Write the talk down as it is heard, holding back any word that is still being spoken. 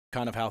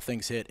kind of how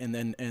things hit, and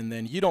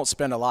then you don't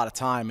spend a lot of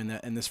time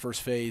in this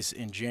first phase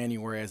in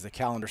January as the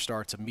calendar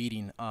starts a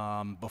meeting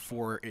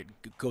before it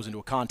goes into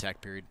a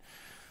contact period.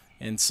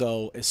 And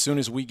so as soon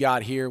as we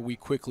got here, we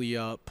quickly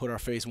put our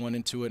phase 1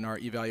 into it in our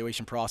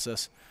evaluation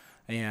process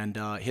and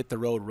hit the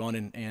road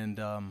running.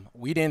 And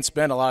we didn't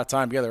spend a lot of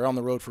time together on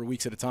the road for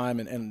weeks at a time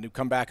and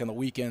come back on the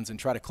weekends and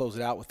try to close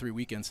it out with 3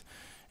 weekends.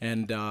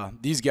 And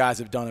these guys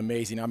have done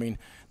amazing. I mean,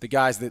 the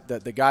guys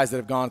that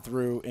have gone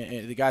through,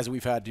 and the guys that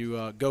we've had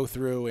to go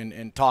through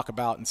and talk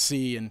about and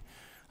see, and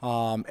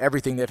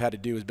everything they've had to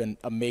do has been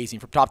amazing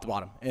from top to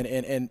bottom.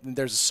 And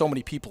there's so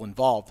many people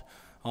involved,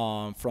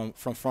 from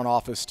front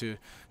office to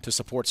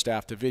support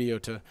staff to video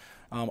to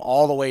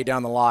all the way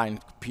down the line.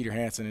 Peter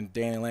Hansen and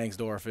Danny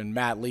Langsdorf and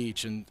Matt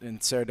Leach and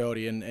Sarah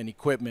Doty and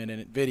equipment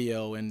and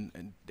video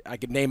and I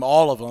could name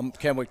all of them,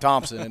 Kenwick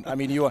Thompson. And I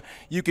mean,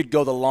 you could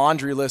go the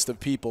laundry list of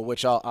people,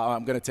 which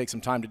I'm going to take some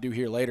time to do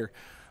here later.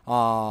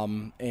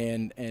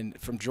 And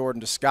from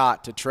Jordan to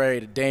Scott to Trey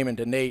to Damon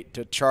to Nate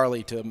to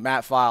Charlie to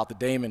Matt File to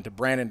Damon to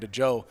Brandon to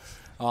Joe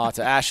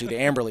to Ashley to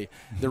Amberly.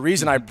 The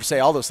reason I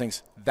say all those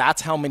things,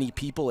 that's how many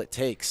people it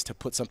takes to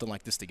put something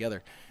like this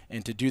together.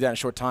 And to do that in a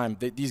short time,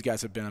 these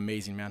guys have been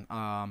amazing, man.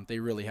 They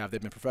really have. They've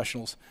been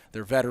professionals.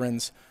 They're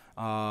veterans.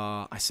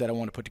 I said I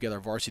want to put together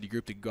a varsity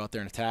group to go out there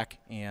and attack,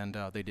 and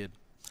they did.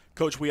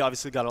 Coach, we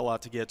obviously got a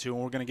lot to get to,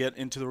 and we're going to get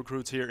into the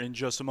recruits here in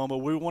just a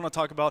moment. We want to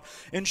talk about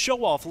and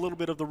show off a little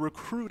bit of the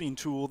recruiting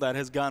tool that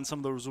has gotten some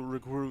of those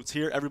recruits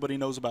here. Everybody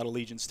knows about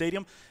Allegiant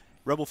Stadium.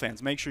 Rebel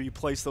fans, make sure you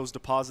place those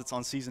deposits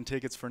on season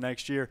tickets for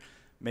next year.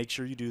 Make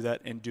sure you do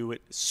that and do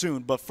it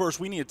soon. But first,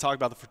 we need to talk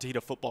about the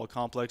Fertitta Football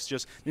Complex,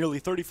 just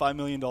nearly $35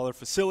 million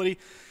facility.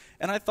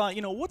 And I thought,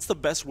 you know, what's the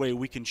best way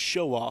we can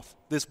show off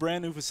this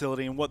brand new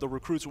facility and what the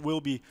recruits will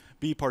be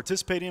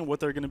participating in, what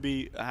they're going to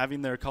be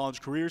having their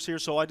college careers here.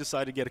 So I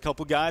decided to get a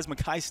couple guys,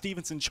 Makai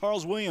Stevenson,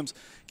 Charles Williams,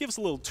 give us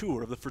a little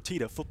tour of the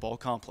Fertitta Football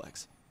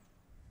Complex.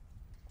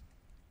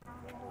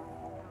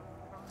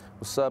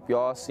 What's up,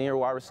 y'all? Senior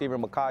wide receiver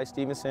Makai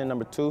Stevenson,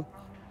 number 2.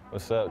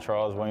 What's up,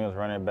 Charles Williams,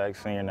 running back,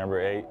 senior, number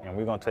 8. And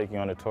we're going to take you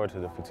on a tour to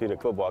the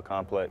Fertitta Football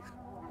Complex.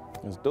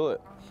 Let's do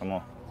it. Come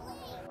on.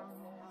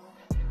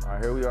 All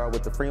right, here we are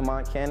with the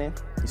Fremont Cannon.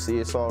 You see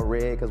it's all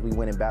red because we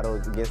went in battle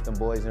against them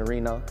boys in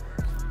Reno.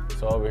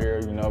 So over here,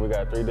 you know, we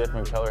got 3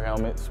 different color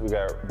helmets. We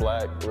got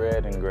black,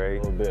 red, and gray.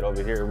 A little bit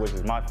over here, which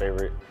is my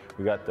favorite.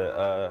 We got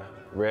the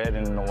red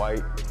and the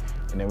white,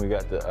 and then we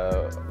got the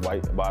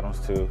white bottoms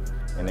too.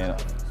 And then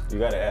you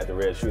got to add the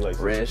red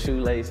shoelaces. Red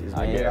shoelaces,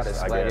 man. You got to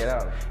swag it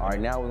out. All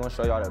right, now we're going to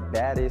show y'all the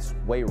baddest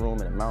weight room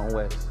in the Mountain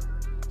West.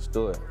 Let's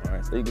do it. All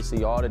right, so you can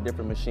see all the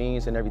different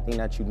machines and everything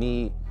that you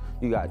need.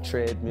 You got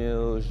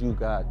treadmills, you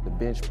got the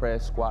bench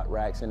press, squat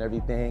racks, and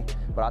everything.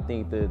 But I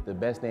think the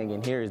best thing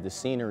in here is the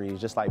scenery. It's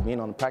just like being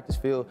on the practice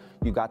field,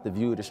 you got the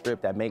view of the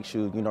strip that makes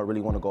you, you know,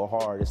 really want to go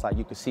hard. It's like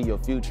you can see your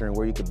future and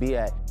where you could be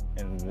at.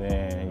 And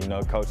then, you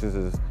know, coaches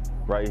is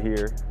right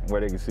here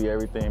where they can see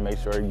everything. Make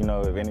sure, you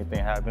know, if anything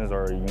happens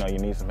or, you know, you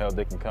need some help,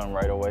 they can come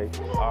right away.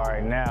 All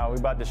right, now we're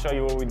about to show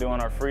you what we do in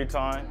our free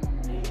time.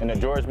 In the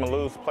George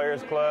Malouse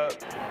Players Club,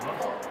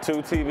 2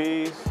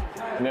 TVs,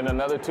 and then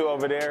another 2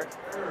 over there.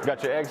 You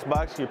got your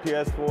Xbox, your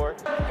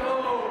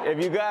PS4.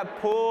 If you got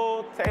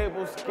pool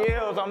table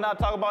skills, I'm not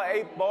talking about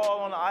 8-ball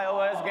on the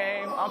iOS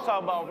game. I'm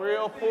talking about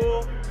real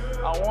pool.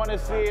 I want to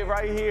see it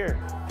right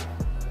here.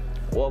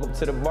 Welcome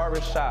to the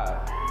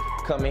barbershop.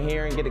 Come in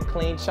here and get a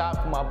clean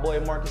chop from my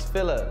boy Marcus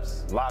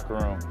Phillips. Locker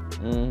room.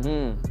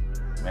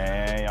 Mm-hmm.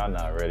 Man, y'all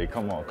not ready.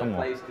 Come on, come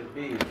on. Place to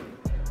be.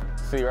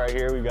 See right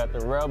here, we got the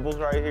Rebels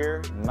right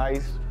here.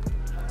 Nice.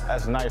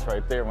 That's nice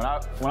right there. When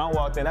I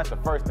walked in, that's the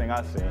first thing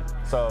I seen.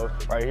 So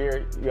right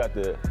here, you got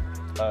the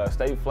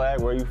state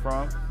flag, where you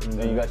from.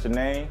 Then you got your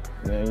name.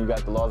 Then you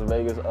got the Las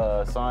Vegas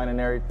sign and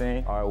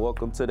everything. All right,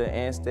 welcome to the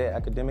Anstead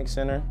Academic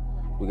Center.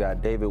 We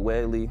got David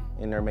Wedley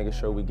in there making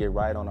sure we get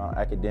right on our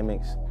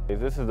academics.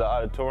 This is the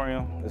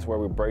auditorium. This is where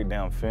we break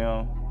down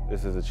film.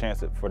 This is a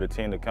chance for the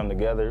team to come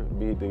together,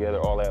 be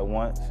together all at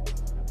once.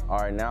 All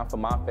right, now for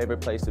my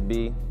favorite place to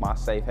be, my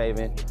safe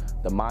haven,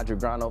 the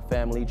Madrigrano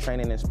Family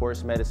Training and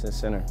Sports Medicine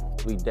Center.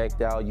 We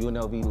decked out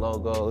UNLV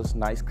logos,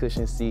 nice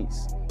cushion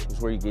seats. This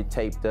is where you get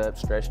taped up,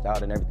 stretched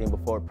out, and everything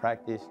before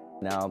practice.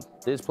 Now,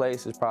 this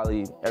place is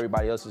probably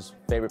everybody else's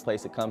favorite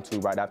place to come to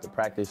right after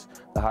practice,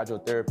 the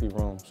hydrotherapy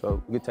room.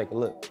 So you can take a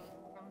look.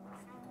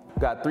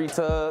 We got 3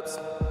 tubs.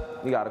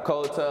 We got a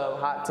cold tub,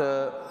 hot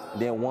tub,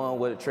 then 1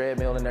 with a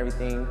treadmill and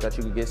everything that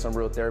you can get some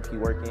real therapy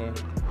work in.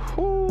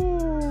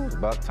 Whew, it's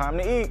about time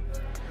to eat.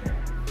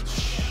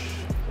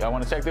 Y'all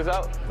want to check this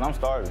out? I'm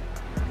starving.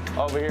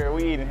 Over here,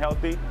 we eating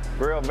healthy,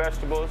 grilled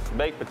vegetables,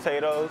 baked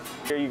potatoes.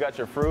 Here you got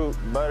your fruit,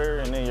 butter,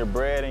 and then your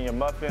bread and your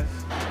muffins.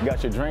 You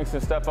got your drinks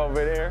and stuff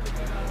over there.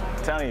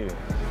 I'm telling you,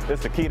 this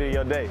is the key to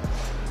your day.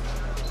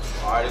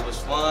 All right, it was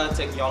fun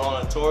taking y'all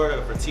on a tour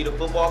of Fertitta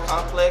Football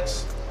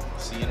Complex.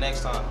 See you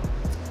next time.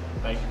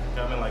 Thank you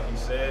for coming, like you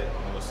said,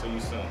 and we'll see you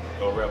soon.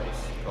 Go Rebels.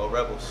 Go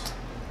Rebels.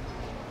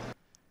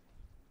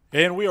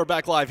 And we are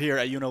back live here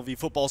at UNLV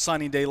Football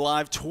Signing Day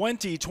Live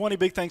 2020.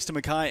 Big thanks to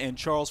Mekhi and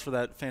Charles for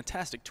that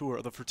fantastic tour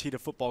of the Fertitta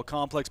Football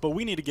Complex. But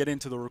we need to get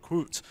into the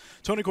recruits.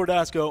 Tony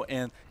Cordasco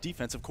and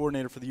defensive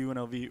coordinator for the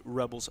UNLV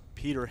Rebels,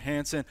 Peter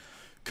Hansen.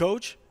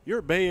 Coach, you're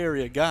a Bay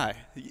Area guy.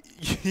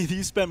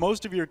 You spent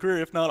most of your career,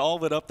 if not all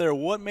of it, up there.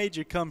 What made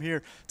you come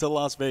here to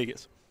Las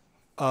Vegas?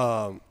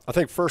 I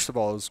think first of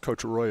all is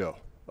Coach Arroyo.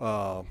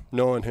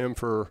 Knowing him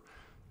for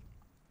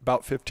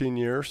about 15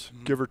 years,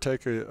 give or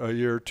take a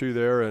year or two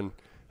there, and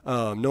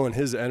knowing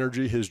his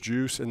energy, his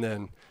juice, and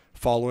then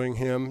following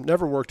him.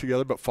 Never worked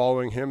together, but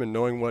following him and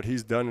knowing what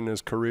he's done in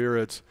his career,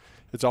 it's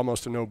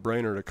almost a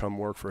no-brainer to come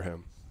work for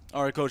him.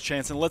 All right, Coach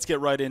Hansen, let's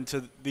get right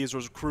into these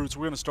recruits.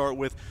 We're going to start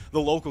with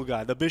the local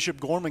guy, the Bishop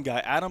Gorman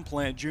guy, Adam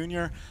Plant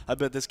Jr. I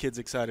bet this kid's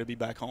excited to be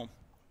back home.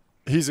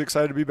 He's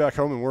excited to be back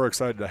home, and we're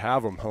excited to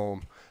have him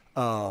home.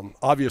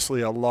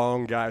 Obviously a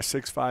long guy,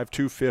 6'5",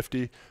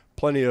 250,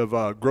 plenty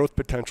of growth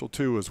potential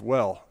too as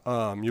well.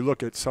 You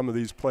look at some of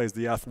these plays,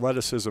 the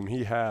athleticism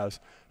he has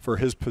for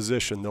his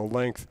position, the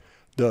length,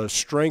 the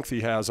strength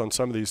he has on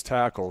some of these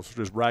tackles,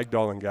 just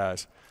ragdolling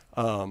guys.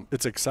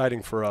 It's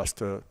exciting for us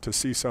to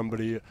see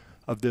somebody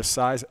of this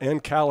size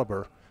and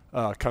caliber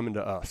coming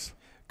to us.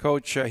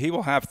 Coach, he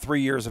will have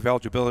 3 years of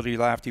eligibility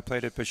left. He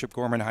played at Bishop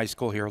Gorman High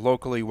School here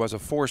locally, was a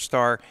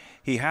 4-star.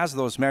 He has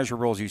those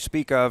measurables you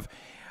speak of.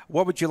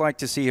 What would you like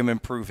to see him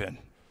improve in?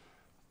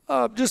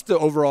 Just the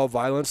overall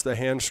violence, the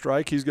hand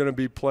strike. He's going to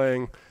be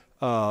playing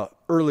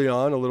early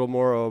on a little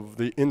more of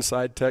the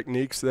inside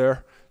techniques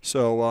there.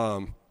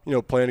 So,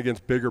 playing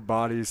against bigger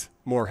bodies,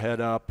 more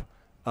head up,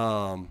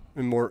 and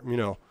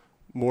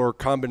more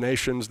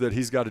combinations that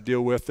he's got to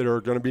deal with that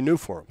are going to be new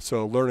for him.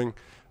 So learning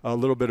a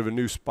little bit of a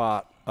new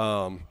spot,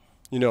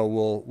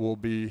 will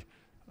be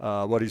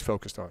what he's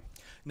focused on.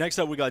 Next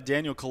up, we got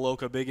Daniel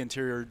Coloca, big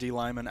interior D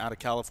lineman out of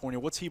California.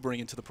 What's he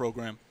bringing to the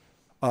program?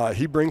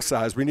 He brings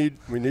size. We need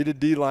a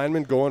D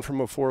lineman going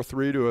from a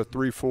 4-3 to a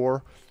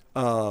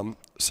 3-4.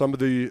 Some of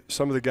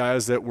the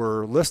guys that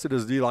were listed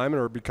as D linemen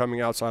are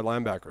becoming outside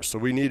linebackers. So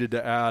we needed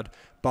to add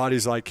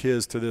bodies like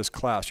his to this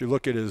class. You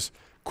look at his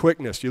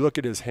quickness, you look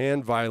at his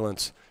hand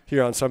violence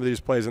here on some of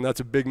these plays, and that's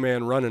a big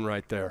man running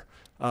right there.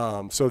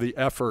 So the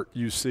effort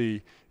you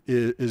see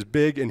is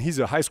big, and he's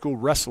a high school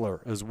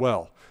wrestler as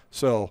well.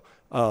 So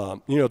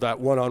that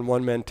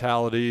one-on-one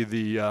mentality,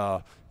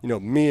 the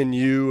me and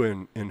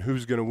you and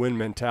who's going to win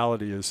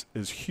mentality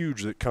is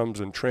huge. That comes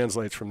and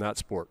translates from that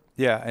sport.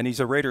 Yeah, and he's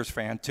a Raiders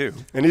fan too.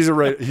 And he's a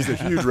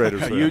huge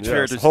Raiders fan. A huge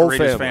yes.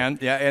 Raiders fan.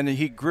 Yeah, and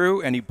he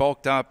grew and he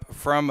bulked up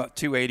from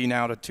 280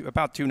 now to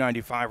about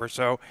 295 or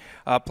so.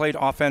 Played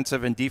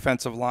offensive and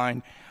defensive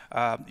line.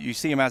 You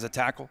see him as a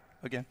tackle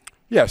again?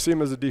 Yeah, see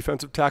him as a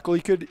defensive tackle.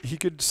 He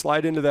could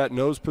slide into that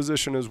nose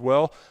position as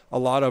well. A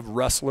lot of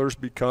wrestlers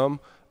become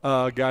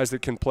guys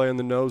that can play in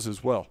the nose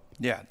as well.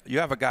 Yeah, you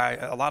have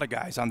a lot of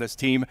guys on this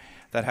team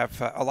that have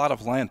a lot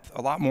of length,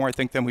 a lot more, I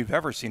think, than we've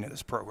ever seen in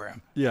this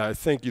program. Yeah, I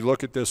think you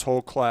look at this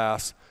whole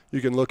class, you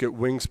can look at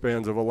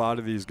wingspans of a lot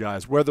of these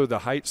guys. Whether the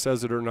height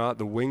says it or not,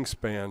 the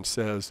wingspan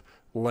says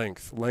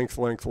length,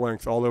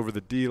 all over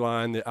the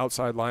D-line, the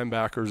outside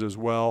linebackers as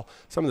well.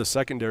 Some of the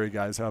secondary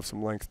guys have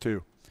some length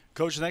too.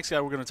 Coach, the next guy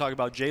we're going to talk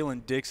about,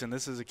 Jalen Dixon.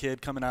 This is a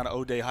kid coming out of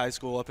O'Day High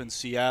School up in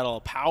Seattle,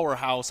 a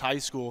powerhouse high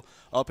school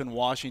up in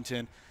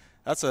Washington.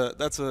 That's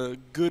a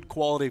good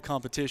quality of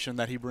competition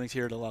that he brings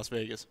here to Las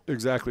Vegas.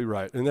 Exactly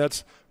right. And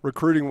that's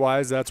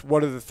recruiting-wise, that's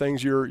one of the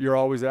things you're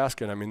always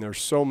asking. I mean, there's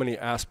so many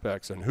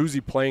aspects. And who's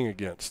he playing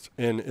against?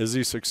 And is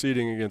he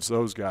succeeding against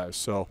those guys?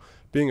 So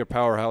being a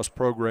powerhouse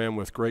program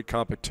with great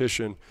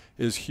competition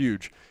is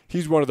huge.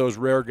 He's one of those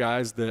rare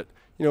guys that,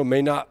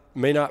 may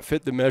not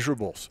fit the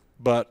measurables,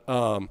 but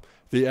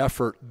the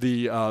effort,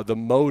 the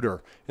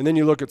motor. And then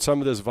you look at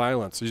some of this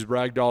violence. He's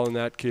ragdolling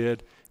that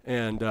kid,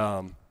 and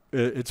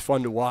it's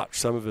fun to watch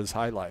some of his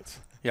highlights.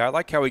 Yeah, I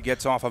like how he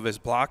gets off of his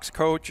blocks,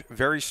 Coach.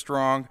 Very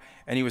strong,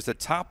 and he was the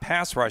top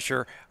pass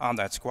rusher on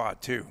that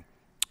squad too.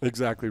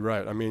 Exactly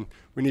right. I mean,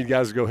 we need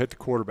guys to go hit the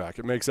quarterback.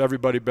 It makes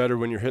everybody better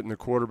when you're hitting the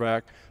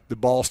quarterback. The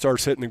ball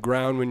starts hitting the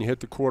ground when you hit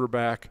the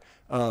quarterback.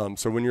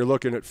 So when you're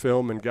looking at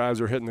film and guys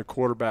are hitting the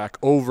quarterback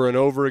over and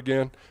over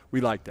again,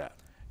 we like that.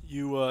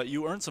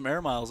 You earned some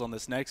air miles on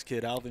this next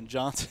kid, Alvin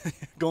Johnson,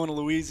 going to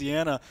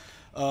Louisiana.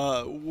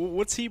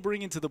 What's he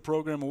bringing to the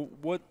program?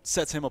 What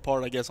sets him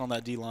apart, I guess, on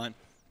that D-line?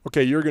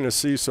 Okay, you're going to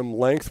see some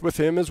length with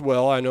him as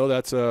well. I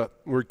know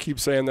we keep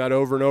saying that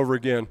over and over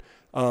again,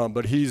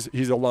 but he's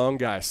a long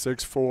guy,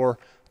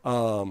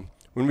 6'4".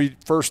 When we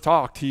first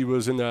talked, he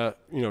was in the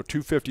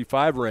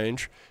 255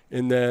 range,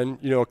 and then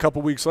a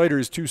couple weeks later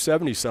he's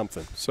 270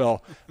 something.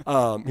 So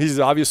he's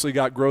obviously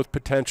got growth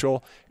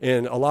potential,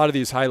 and a lot of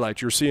these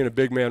highlights you're seeing a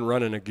big man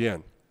running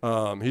again.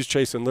 He's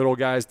chasing little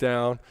guys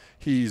down.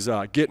 He's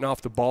getting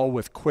off the ball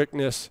with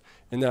quickness,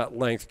 and that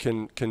length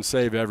can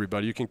save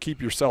everybody. You can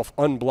keep yourself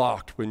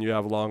unblocked when you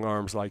have long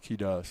arms like he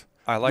does.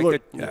 I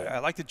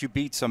like that you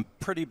beat some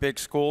pretty big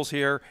schools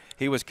here.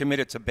 He was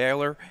committed to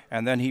Baylor,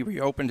 and then he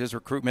reopened his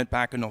recruitment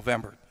back in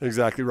November.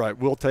 Exactly right.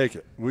 We'll take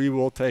it. We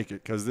will take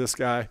it because this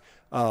guy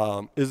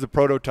is the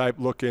prototype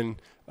looking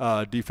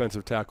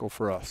defensive tackle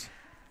for us.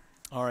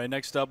 All right,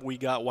 next up we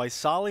got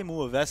Waisale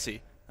Muavesi.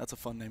 That's a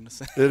fun name to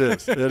say. It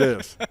is. It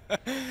is.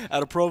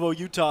 Out of Provo,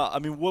 Utah. I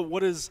mean,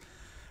 what is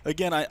 –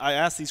 again, I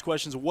ask these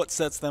questions. What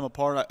sets them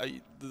apart?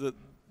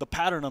 The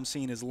pattern I'm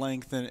seeing is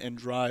length and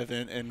drive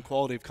and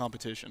quality of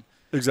competition.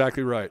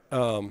 Exactly right.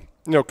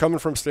 Coming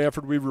from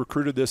Stanford, we've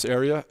recruited this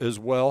area as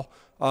well,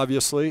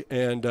 obviously.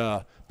 And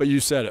but you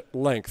said it,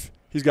 length.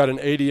 He's got an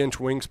 80-inch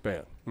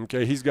wingspan.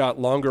 Okay, he's got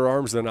longer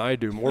arms than I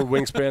do, more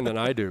wingspan than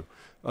I do.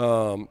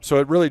 So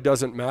it really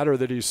doesn't matter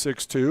that he's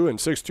 6'2", and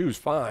 6'2" is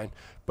fine,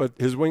 but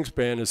his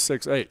wingspan is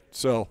 6'8".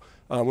 So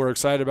we're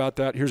excited about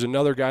that. Here's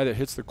another guy that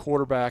hits the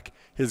quarterback.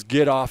 His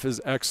get-off is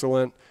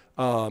excellent.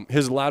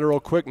 His lateral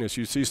quickness,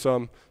 you see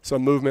some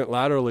movement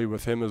laterally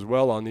with him as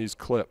well on these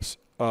clips.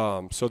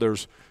 So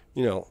there's,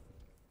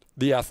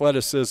 the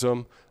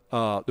athleticism,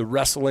 the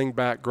wrestling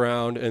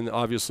background, and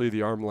obviously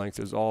the arm length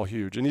is all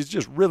huge. And he's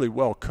just really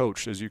well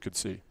coached, as you could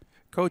see.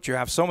 Coach, you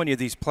have so many of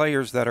these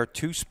players that are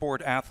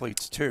two-sport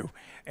athletes too,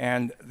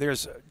 and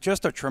there's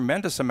just a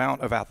tremendous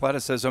amount of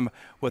athleticism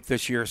with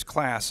this year's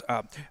class.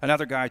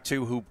 Another guy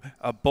too who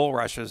bull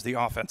rushes the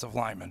offensive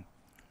lineman.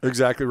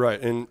 Exactly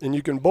right, and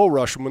you can bull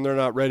rush them when they're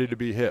not ready to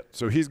be hit.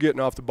 So he's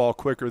getting off the ball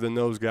quicker than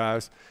those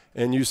guys,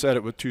 and you said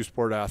it with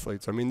two-sport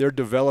athletes. I mean, they're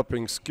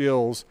developing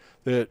skills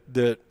that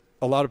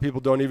a lot of people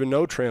don't even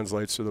know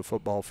translates to the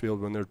football field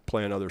when they're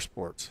playing other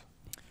sports.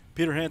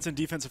 Peter Hansen,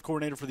 defensive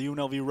coordinator for the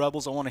UNLV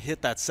Rebels. I want to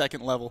hit that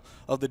second level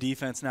of the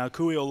defense now.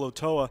 Kui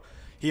Olotoa,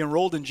 he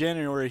enrolled in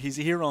January. He's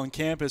here on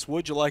campus.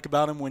 What did you like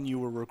about him when you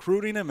were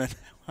recruiting him, and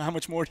how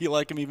much more do you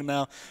like him even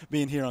now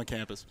being here on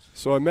campus?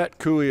 So I met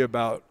Kui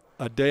about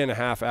a day and a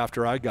half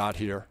after I got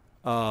here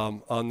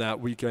on that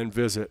weekend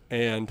visit,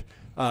 and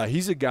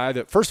he's a guy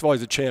that, first of all,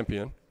 he's a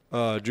champion,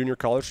 junior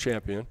college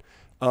champion.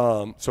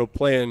 So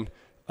playing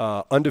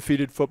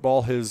undefeated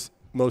football his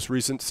most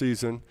recent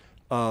season.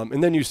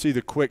 And then you see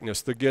the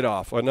quickness, the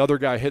get-off. Another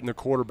guy hitting the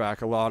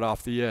quarterback a lot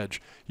off the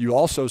edge. You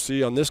also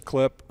see on this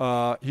clip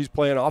he's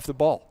playing off the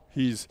ball.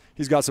 He's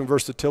got some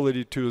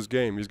versatility to his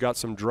game. He's got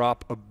some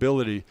drop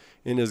ability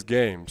in his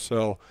game.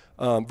 So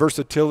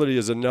versatility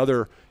is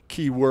another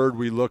key word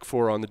we look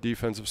for on the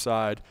defensive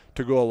side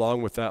to go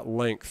along with that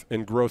length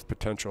and growth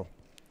potential.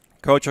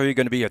 Coach, are you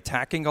going to be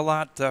attacking a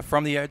lot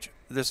from the edge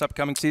this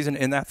upcoming season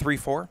in that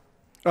 3-4?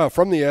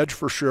 From the edge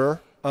for sure.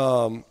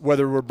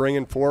 Whether we're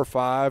bringing 4 or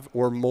 5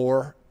 or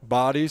more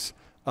bodies,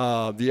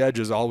 the edge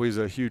is always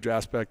a huge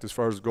aspect as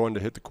far as going to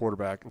hit the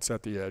quarterback and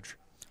set the edge.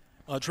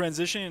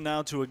 Transitioning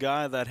now to a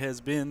guy that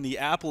has been the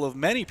apple of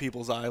many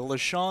people's eye,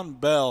 LaShawn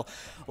Bell.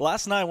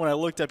 Last night when I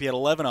looked up, he had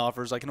 11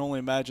 offers. I can only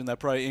imagine that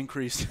probably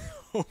increased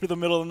over the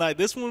middle of the night.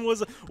 This one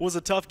was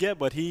a tough get,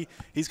 but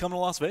he's coming to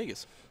Las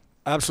Vegas.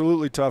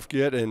 Absolutely tough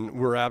get, and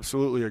we're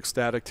absolutely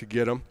ecstatic to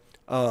get him.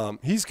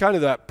 He's kind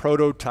of that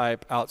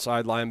prototype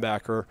outside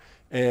linebacker.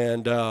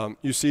 And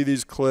you see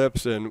these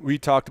clips, and we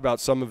talked about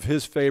some of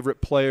his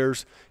favorite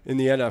players in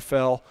the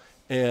NFL,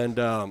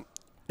 and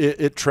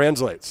it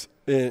translates.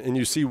 And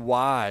you see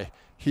why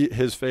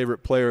his favorite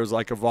players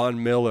like a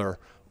Von Miller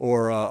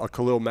or a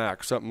Khalil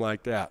Mack, something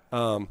like that.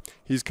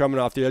 He's coming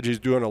off the edge. He's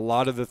doing a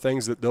lot of the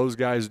things that those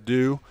guys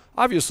do,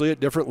 obviously at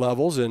different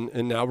levels, and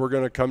now we're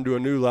going to come to a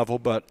new level.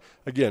 But,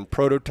 again,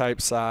 prototype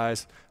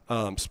size,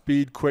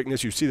 speed,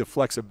 quickness. You see the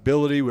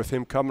flexibility with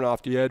him coming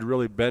off the edge,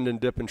 really bending,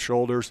 dipping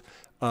shoulders.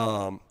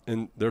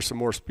 And there's some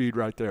more speed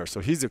right there.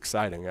 So he's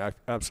exciting,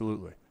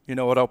 absolutely. You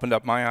know what opened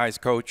up my eyes,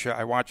 Coach?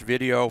 I watched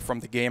video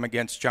from the game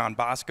against John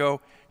Bosco.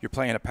 You're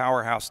playing a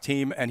powerhouse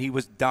team, and he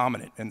was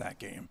dominant in that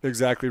game.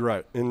 Exactly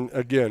right. And,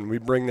 again, we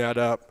bring that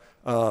up.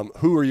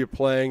 Who are you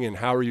playing and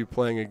how are you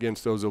playing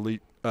against those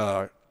elite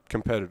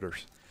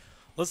competitors?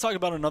 Let's talk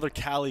about another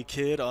Cali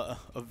kid, a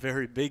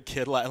very big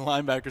kid,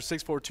 linebacker,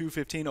 6'4",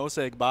 215,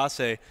 Osei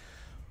Gbase.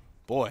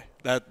 Boy,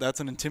 that's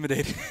an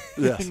intimidating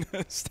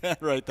stat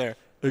right there.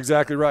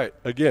 Exactly right.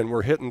 Again,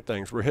 we're hitting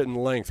things. We're hitting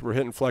length. We're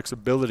hitting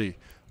flexibility.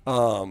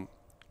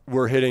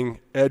 We're hitting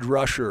edge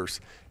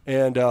rushers.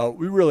 And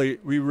we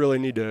really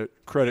need to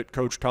credit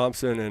Coach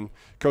Thompson and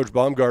Coach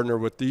Baumgartner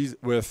with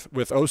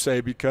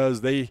Osei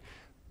because they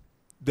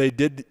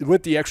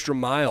went the extra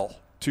mile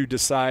to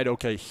decide,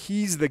 okay,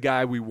 he's the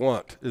guy we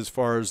want as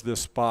far as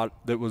this spot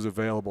that was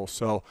available.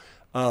 So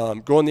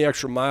going the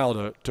extra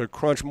mile to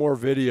crunch more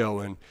video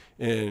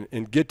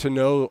and get to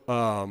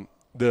know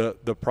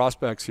the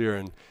prospects here.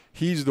 And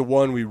he's the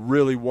one we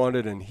really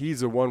wanted, and he's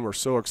the one we're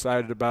so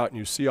excited about. And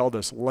you see all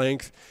this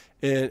length,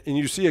 and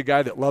you see a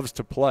guy that loves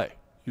to play.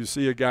 You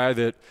see a guy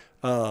that,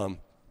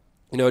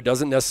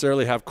 doesn't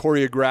necessarily have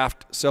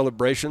choreographed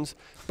celebrations,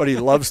 but he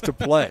loves to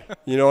play.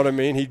 You know what I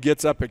mean? He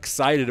gets up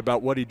excited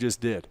about what he just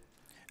did.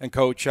 And,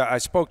 Coach, I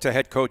spoke to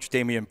head coach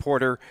Damian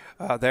Porter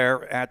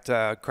there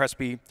at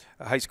Crespi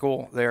High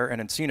School there in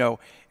Encino,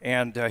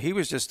 and he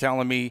was just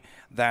telling me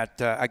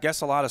that I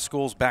guess a lot of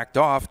schools backed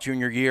off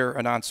junior year,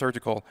 a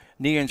non-surgical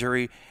knee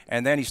injury,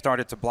 and then he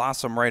started to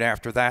blossom right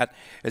after that.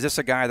 Is this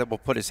a guy that will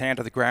put his hand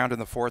to the ground in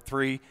the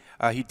 4-3?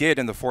 He did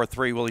in the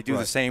 4-3. Will he do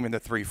the same in the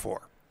 3-4?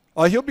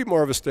 He'll be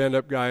more of a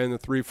stand-up guy in the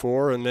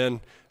 3-4, and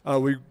then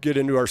we get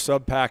into our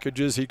sub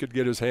packages. He could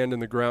get his hand in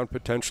the ground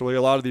potentially.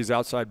 A lot of these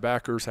outside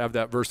backers have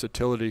that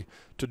versatility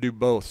to do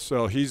both.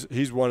 So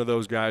he's one of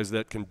those guys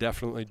that can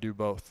definitely do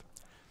both.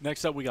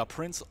 Next up, we got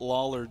Prince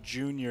Lawler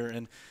Jr.,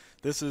 and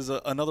this is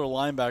another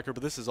linebacker,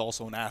 but this is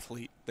also an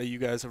athlete that you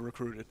guys have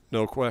recruited.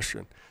 No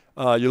question.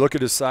 You look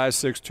at his size,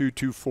 6'2",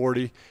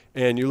 240,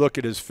 and you look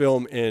at his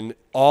film, and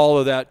all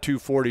of that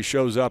 240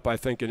 shows up, I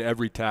think, in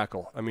every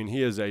tackle. I mean,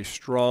 he is a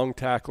strong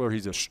tackler.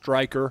 He's a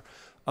striker.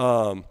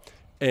 And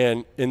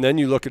then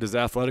you look at his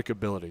athletic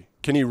ability.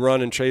 Can he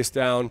run and chase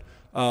down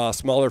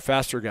smaller,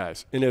 faster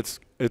guys? And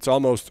it's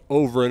almost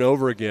over and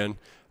over again.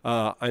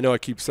 I know I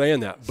keep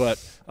saying that,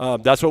 but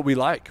that's what we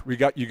like. You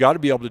got to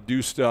be able to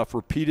do stuff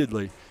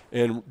repeatedly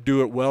and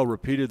do it well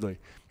repeatedly.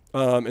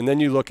 And then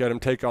you look at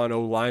him take on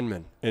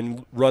O-linemen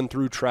and run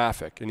through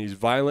traffic. And he's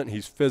violent,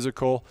 he's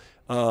physical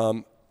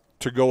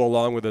to go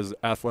along with his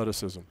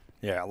athleticism.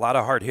 Yeah, a lot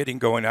of hard hitting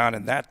going on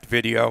in that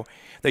video.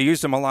 They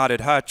used him a lot at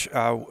Hutch,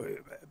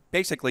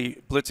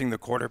 basically blitzing the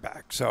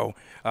quarterback. So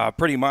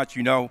pretty much,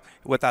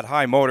 with that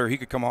high motor, he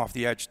could come off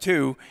the edge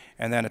too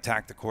and then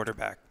attack the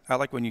quarterback. I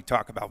like when you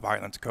talk about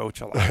violence,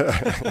 Coach, a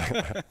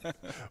lot.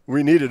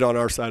 We need it on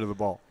our side of the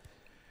ball.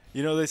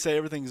 They say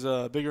everything's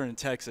bigger in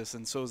Texas,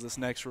 and so is this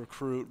next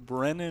recruit,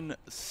 Brennan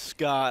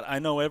Scott. I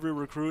know every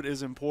recruit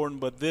is important,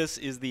 but this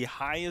is the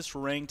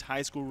highest-ranked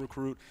high school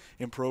recruit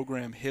in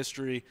program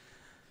history.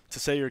 To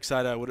say you're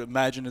excited, I would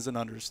imagine, is an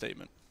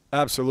understatement.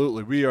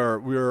 Absolutely. We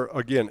are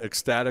again,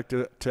 ecstatic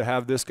to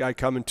have this guy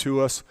coming to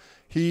us.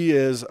 He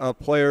is a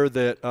player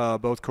that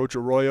both Coach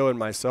Arroyo and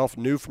myself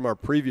knew from our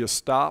previous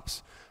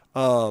stops.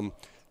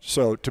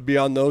 So to be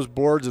on those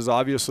boards is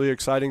obviously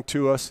exciting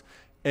to us.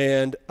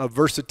 And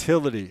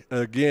versatility,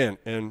 again,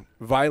 and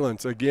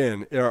violence,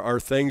 again,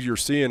 are things you're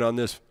seeing on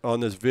this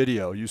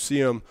video. You see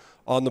him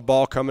on the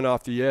ball coming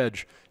off the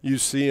edge. You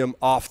see him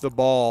off the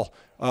ball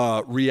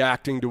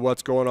reacting to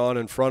what's going on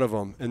in front of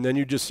him. And then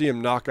you just see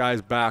him knock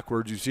guys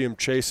backwards. You see him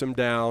chase him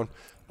down.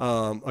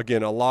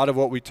 Again, a lot of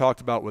what we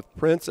talked about with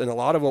Prince and a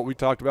lot of what we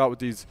talked about with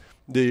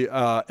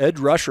the edge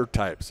rusher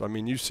types. I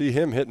mean, you see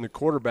him hitting the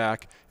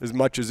quarterback as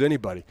much as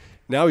anybody.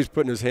 Now he's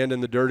putting his hand in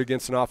the dirt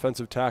against an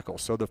offensive tackle.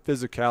 So the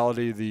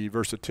physicality, the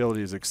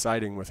versatility is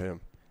exciting with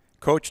him.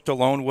 Coach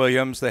Delone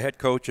Williams, the head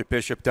coach at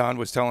Bishop Dunn,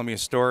 was telling me a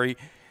story.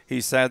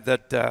 He said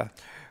that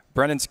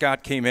Brennan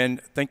Scott came in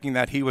thinking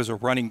that he was a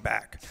running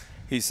back.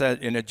 He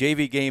said in a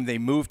JV game they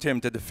moved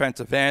him to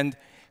defensive end.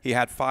 He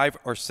had 5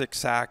 or 6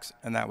 sacks,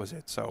 and that was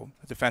it. So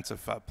a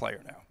defensive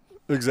player now.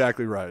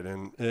 Exactly right.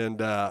 And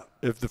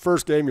if the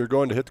first game you're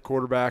going to hit the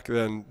quarterback,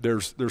 then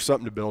there's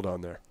something to build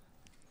on there.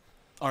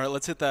 All right,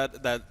 let's hit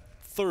that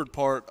third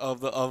part of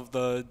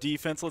the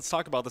defense. Let's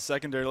talk about the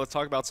secondary. Let's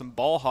talk about some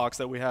ball hawks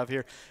that we have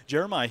here.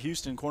 Jeremiah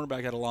Houston,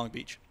 cornerback out of Long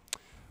Beach.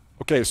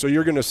 Okay, so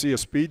you're going to see a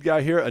speed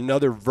guy here,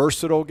 another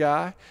versatile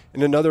guy,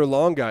 and another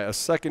long guy, a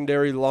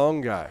secondary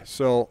long guy.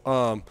 So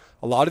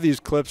a lot of these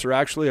clips are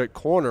actually at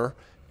corner,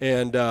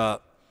 and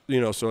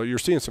so you're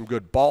seeing some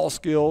good ball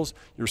skills,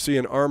 you're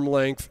seeing arm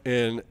length,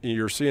 and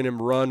you're seeing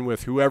him run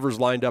with whoever's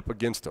lined up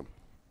against him.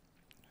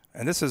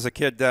 And this is a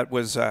kid that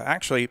was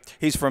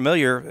he's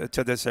familiar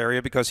to this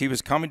area because he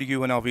was coming to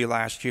UNLV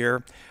last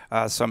year,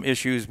 some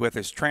issues with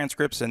his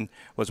transcripts and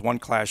was one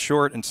class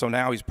short. And so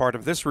now he's part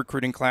of this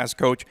recruiting class,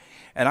 Coach.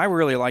 And I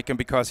really like him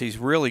because he's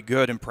really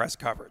good in press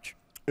coverage.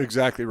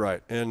 Exactly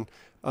right. And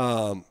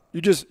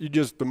you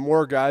just the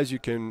more guys you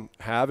can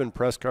have in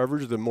press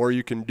coverage, the more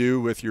you can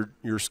do with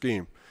your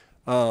scheme.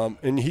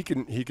 And he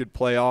could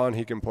play on,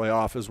 he can play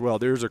off as well.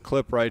 There's a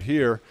clip right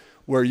here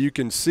where you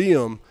can see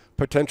him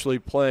potentially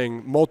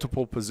playing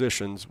multiple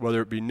positions,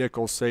 whether it be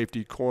nickel,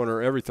 safety,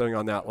 corner, everything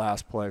on that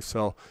last play.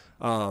 So,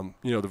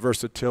 the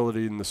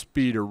versatility and the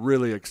speed are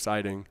really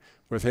exciting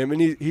with him.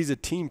 And he's a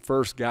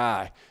team-first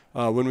guy.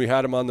 When we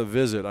had him on the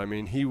visit, I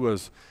mean, he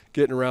was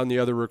getting around the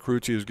other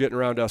recruits. He was getting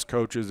around us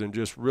coaches and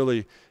just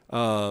really,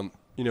 a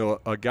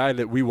guy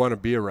that we want to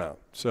be around.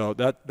 So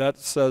that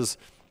says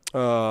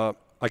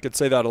I could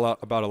say that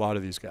about a lot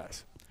of these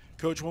guys.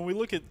 Coach, when we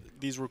look at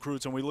these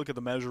recruits and we look at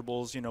the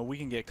measurables, we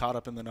can get caught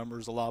up in the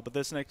numbers a lot. But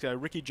this next guy,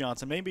 Ricky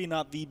Johnson, maybe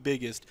not the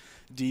biggest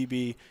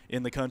DB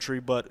in the country,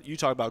 but you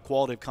talk about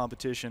quality of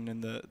competition in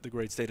the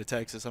great state of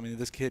Texas. I mean,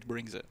 this kid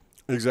brings it.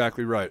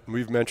 Exactly right.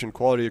 We've mentioned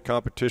quality of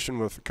competition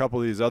with a couple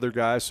of these other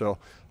guys, so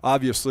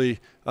obviously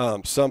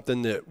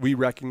something that we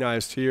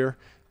recognized here.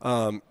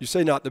 You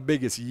say not the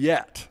biggest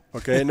yet,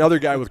 okay? Another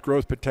guy with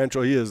growth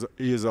potential. He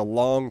is a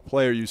long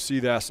player. You see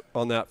that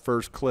on that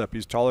first clip.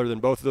 He's taller than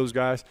both of those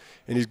guys,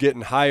 and he's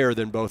getting higher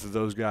than both of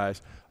those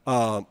guys.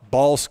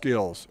 Ball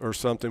skills are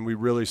something we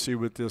really see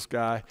with this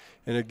guy.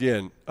 And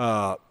again,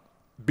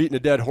 beating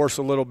a dead horse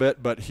a little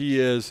bit, but he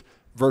is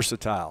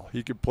versatile.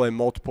 He could play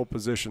multiple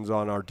positions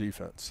on our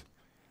defense.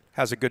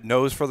 Has a good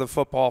nose for the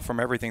football from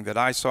everything that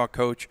I saw,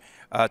 Coach.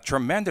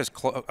 Tremendous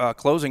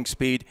closing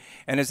speed.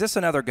 And is this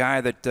another guy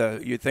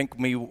that you think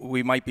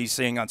we might be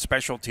seeing on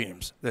special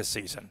teams this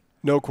season?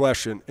 No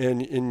question.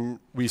 And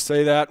we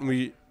say that,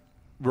 and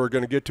we're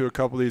going to get to a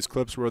couple of these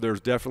clips where there's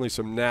definitely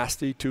some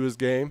nasty to his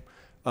game,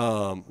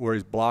 where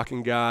he's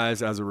blocking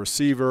guys as a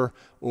receiver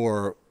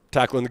or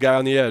tackling the guy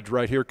on the edge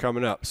right here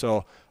coming up.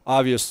 So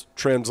obvious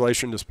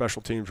translation to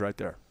special teams right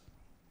there.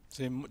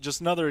 See,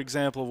 just another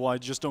example of why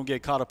just don't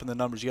get caught up in the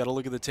numbers. You got to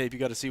look at the tape. You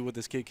got to see what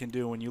this kid can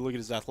do. When you look at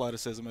his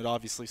athleticism, it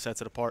obviously sets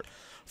it apart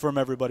from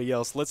everybody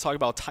else. Let's talk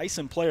about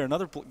Tyson Player,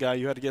 another guy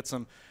you had to get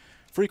some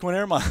frequent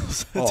air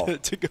miles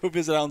to go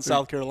visit out in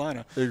South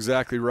Carolina.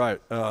 Exactly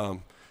right.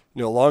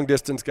 Long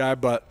distance guy,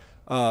 but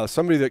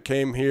somebody that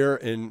came here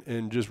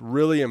and just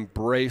really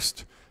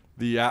embraced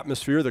the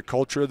atmosphere, the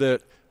culture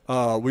that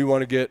we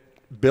want to get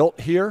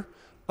built here,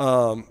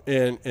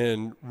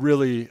 and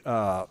really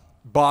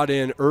bought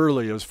in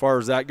early as far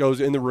as that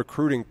goes in the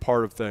recruiting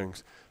part of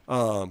things.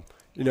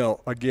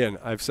 Again,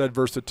 I've said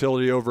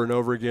versatility over and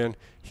over again.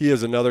 He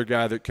is another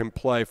guy that can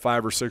play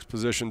 5 or 6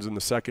 positions in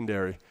the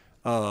secondary,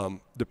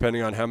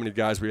 depending on how many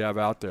guys we have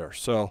out there.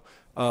 So,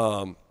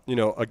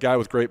 a guy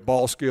with great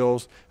ball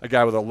skills, a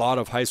guy with a lot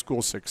of high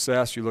school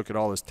success. You look at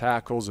all his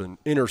tackles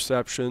and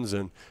interceptions,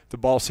 and the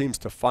ball seems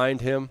to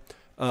find him,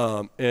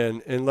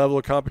 and level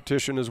of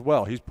competition as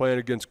well. He's playing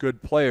against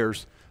good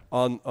players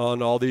on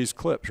all these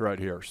clips right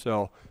here.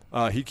 So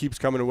he keeps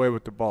coming away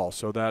with the ball.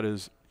 So that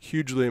is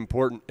hugely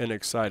important and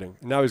exciting.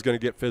 Now he's going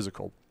to get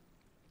physical.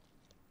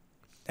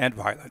 And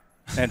violent.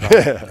 And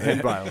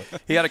violent.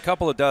 He had a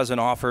couple of dozen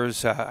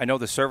offers. I know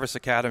the service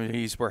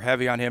academies were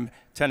heavy on him.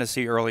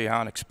 Tennessee early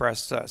on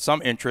expressed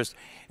some interest.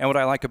 And what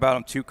I like about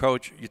him too,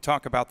 Coach, you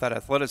talk about that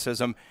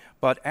athleticism,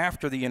 but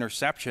after the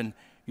interception,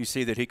 you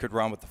see that he could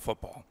run with the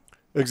football.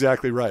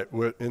 Exactly right.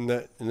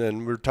 And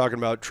then we're talking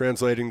about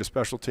translating to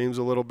special teams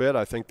a little bit.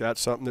 I think that's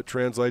something that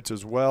translates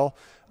as well.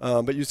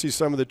 But you see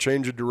some of the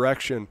change of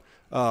direction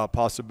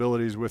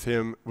possibilities with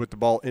him with the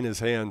ball in his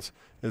hands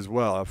as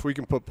well. If we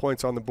can put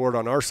points on the board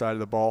on our side of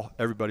the ball,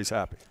 everybody's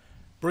happy.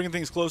 Bringing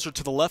things closer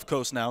to the left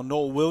coast now,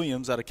 Noel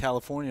Williams out of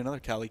California, another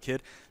Cali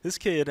kid. This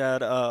kid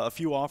had a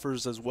few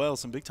offers as well,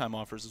 some big-time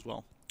offers as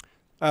well.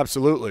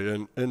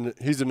 Absolutely, and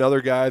he's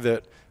another guy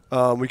that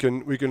we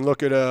can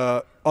look at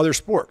other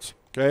sports.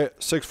 Okay,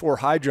 6'4"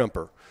 high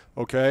jumper.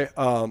 Okay,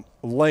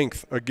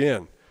 length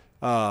again.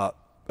 A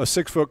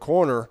 6-foot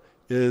corner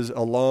is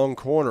a long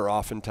corner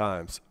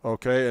oftentimes.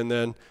 Okay, and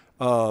then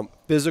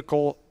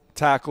physical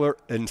tackler,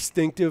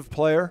 instinctive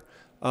player.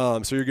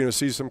 So you're going to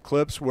see some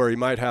clips where he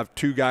might have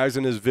 2 guys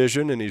in his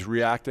vision and he's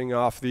reacting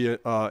off the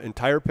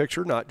entire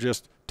picture, not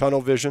just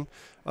tunnel vision.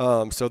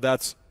 So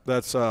that's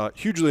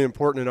hugely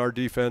important in our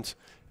defense,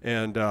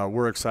 and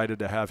we're excited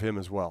to have him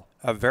as well.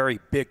 A very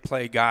big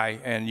play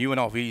guy, and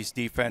UNLV's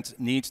defense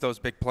needs those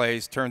big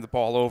plays, turn the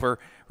ball over,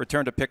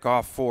 return to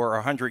pickoff for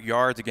 100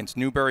 yards against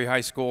Newberry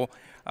High School.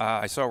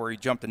 I saw where he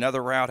jumped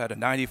another route, had a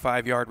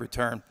 95-yard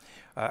return.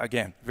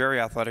 Again, very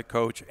athletic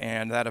coach,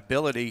 and that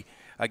ability,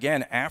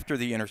 again, after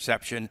the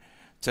interception,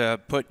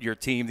 to put your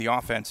team, the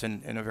offense,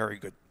 in a very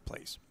good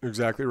place.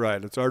 Exactly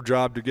right. It's our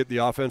job to get the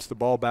offense the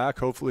ball back.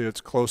 Hopefully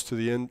it's close to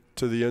the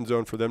end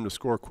zone for them to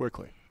score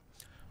quickly.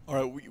 All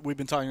right, we've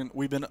been talking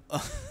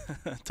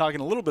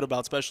talking a little bit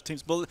about special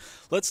teams, but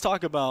let's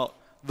talk about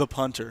the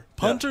punter.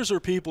 Punters are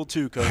people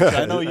too, Coach.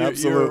 I know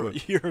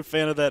you're a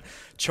fan of that.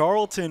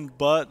 Charlton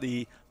Butt,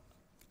 the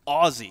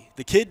Aussie,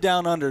 the kid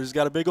down under, has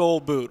got a big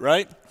old boot,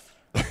 right?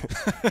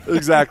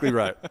 Exactly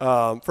right.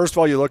 First of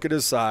all, you look at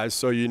his size,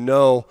 so you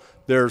know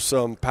there's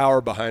some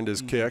power behind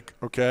his kick,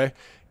 okay?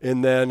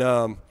 And then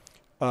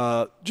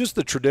just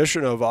the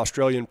tradition of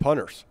Australian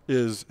punters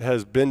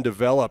has been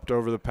developed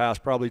over the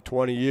past probably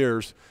 20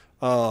 years,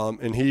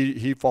 and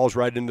he falls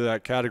right into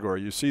that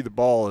category. You see the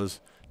ball is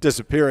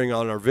disappearing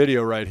on our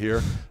video right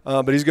here,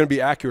 but he's going to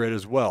be accurate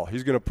as well.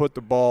 He's going to put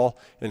the ball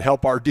and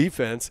help our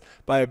defense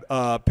by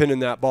pinning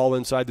that ball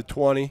inside the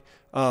 20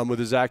 with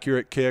his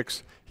accurate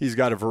kicks. He's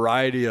got a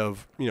variety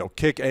of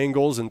kick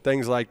angles and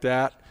things like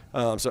that.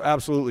 So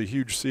absolutely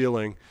huge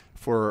ceiling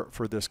for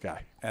this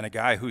guy. And a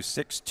guy who's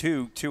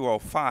 6'2",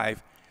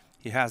 205.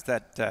 He has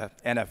that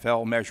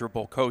NFL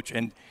measurable, Coach,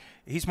 and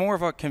he's more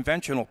of a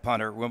conventional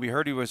punter. When we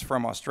heard he was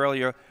from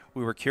Australia,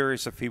 we were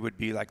curious if he would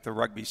be like the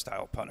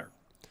rugby-style punter.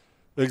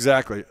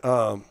 Exactly.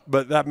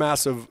 But that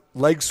massive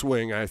leg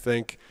swing, I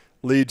think,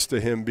 leads to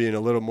him being a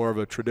little more of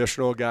a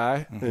traditional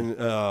guy.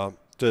 Mm-hmm.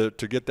 And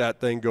to get that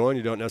thing going,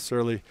 you don't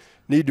necessarily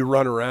need to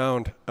run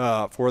around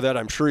for that.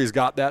 I'm sure he's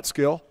got that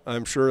skill.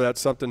 I'm sure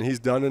that's something he's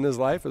done in his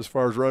life as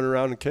far as running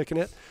around and kicking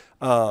it.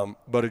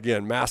 But,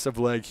 again, massive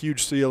leg,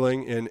 huge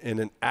ceiling, and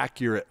an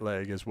accurate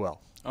leg as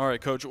well. All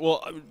right, Coach.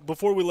 Well,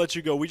 before we let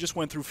you go, we just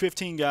went through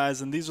 15 guys,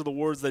 and these are the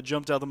words that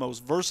jumped out the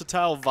most: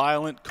 versatile,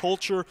 violent,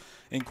 culture,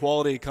 and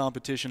quality of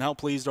competition. How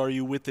pleased are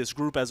you with this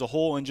group as a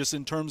whole, and just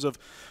in terms of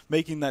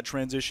making that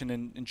transition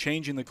and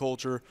changing the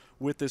culture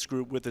with this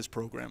group, with this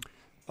program?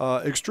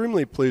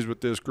 Extremely pleased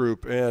with this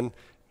group, and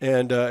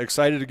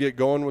excited to get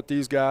going with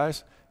these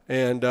guys.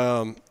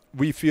 And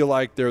we feel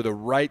like they're the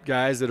right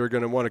guys that are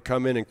going to want to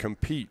come in and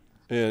compete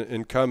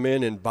and come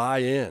in and buy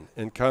in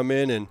and come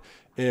in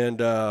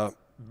and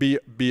be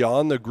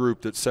beyond the group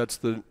that sets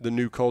the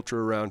new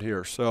culture around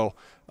here. So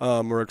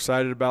We're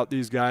excited about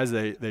these guys.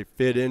 They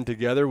fit in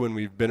together when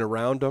we've been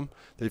around them.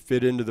 They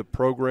fit into the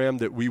program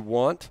that we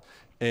want.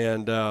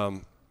 And,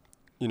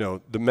 you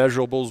know, the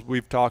measurables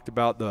we've talked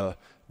about, the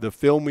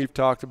film we've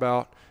talked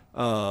about,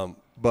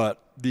 but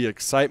the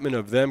excitement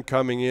of them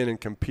coming in and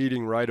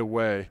competing right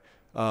away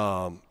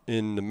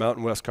in the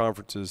Mountain West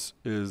Conferences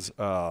is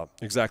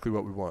exactly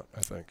what we want,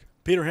 I think.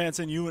 Peter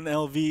Hansen,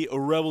 UNLV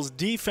Rebels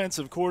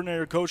defensive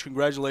coordinator. Coach,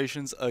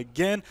 congratulations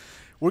again.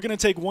 We're going to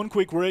take one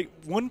quick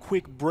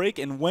break,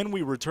 and when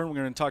we return, we're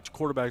going to talk to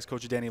quarterbacks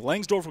coach Danny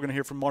Langsdorf. We're going to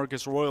hear from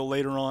Marcus Royal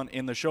later on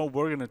in the show.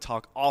 We're going to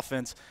talk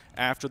offense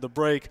after the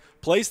break.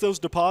 Place those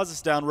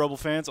deposits down, Rebel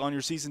fans, on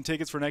your season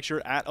tickets for next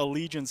year at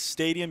Allegiant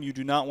Stadium. You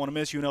do not want to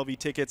miss.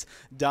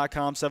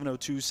 UNLVtickets.com,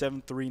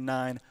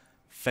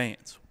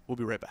 702-739-FANS. We'll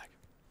be right back.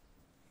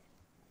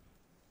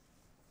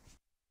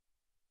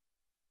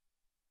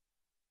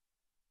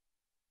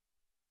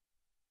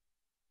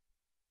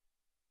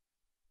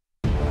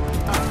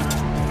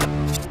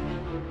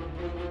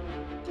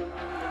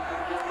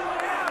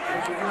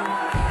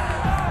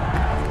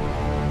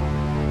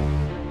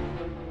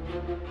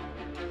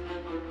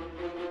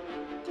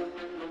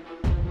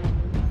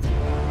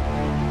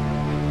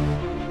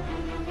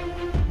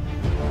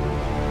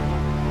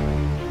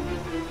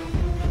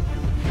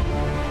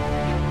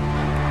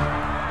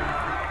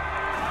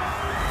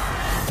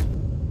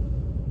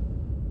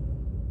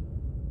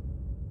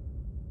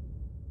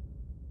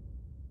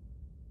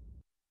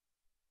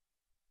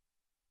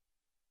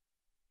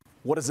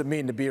 What does it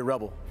mean to be a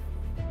Rebel?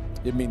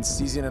 It means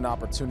seizing an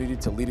opportunity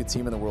to lead a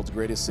team in the world's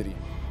greatest city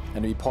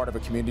and to be part of a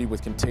community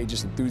with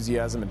contagious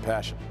enthusiasm and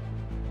passion.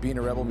 Being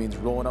a Rebel means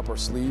rolling up our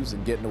sleeves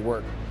and getting to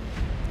work.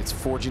 It's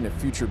forging a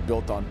future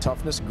built on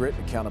toughness, grit,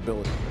 and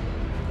accountability.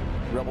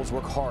 Rebels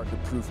work hard to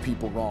prove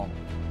people wrong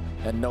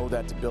and know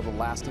that to build a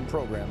lasting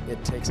program,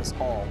 it takes us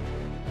all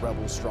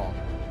Rebels strong.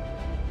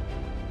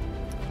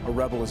 A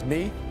Rebel is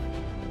me,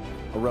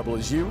 a Rebel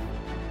is you,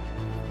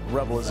 a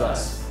Rebel is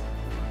us.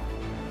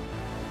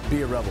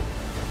 Be a Rebel.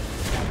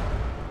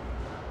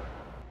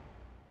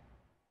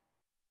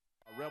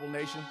 A Rebel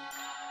Nation,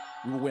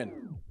 we will win.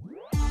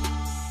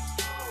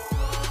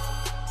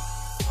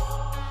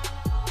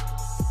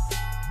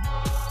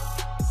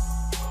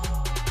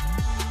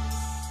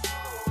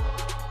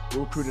 We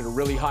recruit at a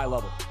really high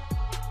level.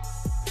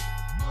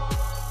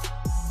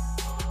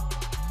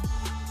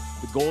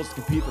 The goal is to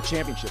compete for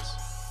championships.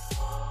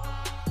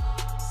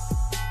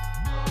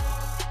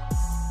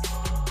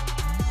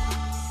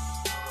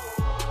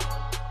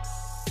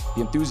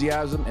 The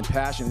enthusiasm and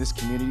passion in this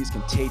community is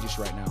contagious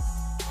right now.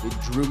 It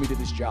drew me to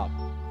this job.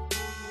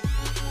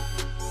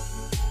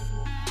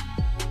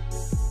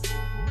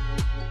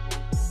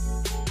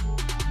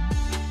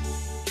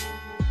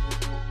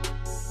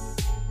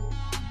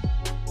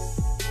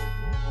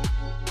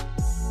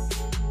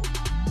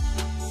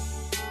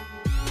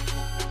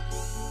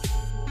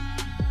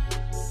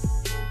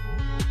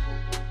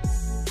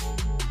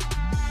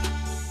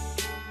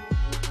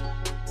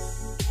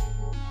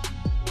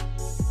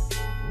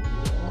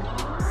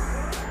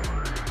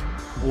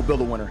 We'll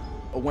build a winner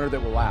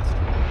that will last.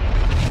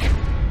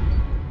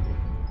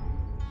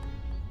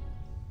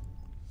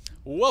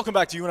 Welcome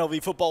back to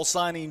UNLV Football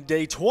Signing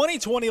Day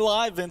 2020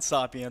 Live. Vince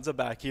Sapienza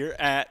back here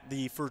at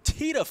the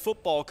Fertitta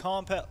Football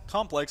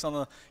Complex on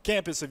the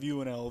campus of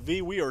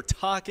UNLV. We are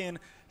talking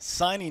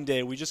signing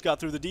day. We just got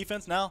through the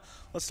defense. Now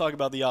let's talk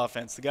about the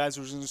offense. The guys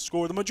who are going to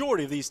score the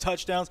majority of these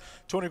touchdowns.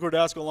 Tony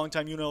Cordasco, a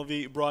longtime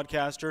UNLV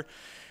broadcaster,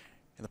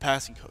 and the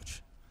passing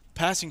coach.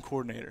 Passing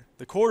coordinator,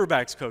 the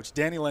quarterbacks coach,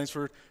 Danny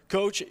Langsford.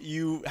 Coach,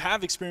 you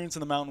have experience in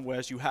the Mountain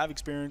West. You have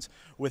experience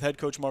with head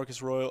coach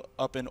Marcus Royal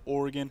up in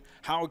Oregon.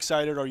 How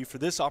excited are you for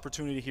this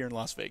opportunity here in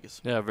Las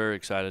Vegas? Yeah, very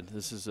excited.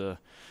 This is a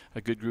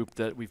good group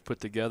that we've put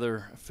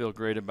together. I feel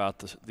great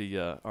about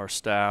our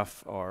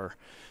staff, our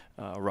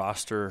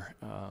roster.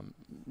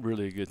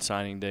 Really a good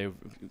signing day.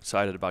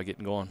 Excited about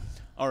getting going.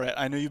 All right,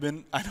 I know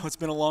it's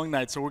been a long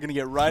night, so we're going to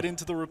get right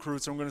into the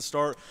recruits. I'm going to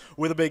start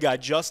with a big guy,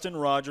 Justin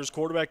Rogers,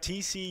 quarterback,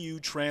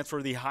 TCU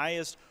transfer, the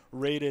highest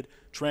rated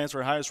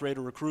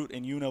recruit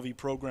in UNLV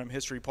program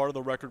history, part of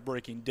the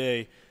record-breaking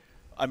day.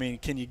 I mean,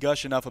 can you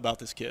gush enough about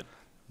this kid?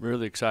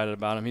 Really excited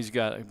about him. He's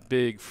got a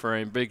big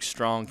frame, big,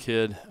 strong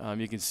kid.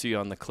 You can see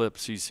on the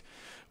clips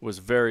was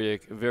very,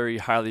 very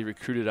highly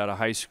recruited out of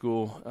high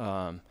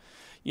school.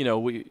 You know,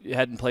 we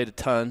hadn't played a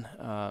ton,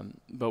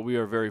 but we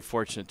are very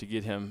fortunate to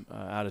get him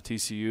out of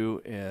TCU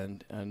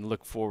and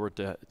look forward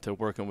to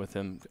working with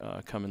him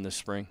coming this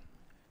spring.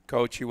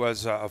 Coach, he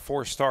was a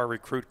four-star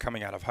recruit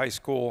coming out of high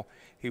school.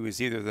 He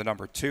was either the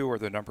number 2 or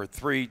the number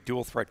 3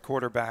 dual-threat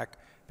quarterback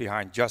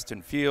behind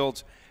Justin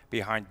Fields,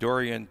 behind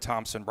Dorian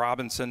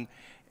Thompson-Robinson.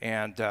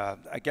 And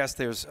I guess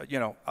there's,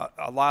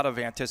 a lot of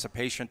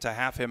anticipation to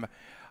have him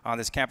on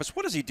this campus.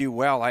 What does he do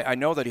well? I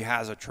know that he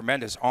has a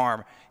tremendous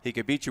arm. He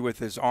could beat you with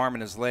his arm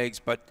and his legs,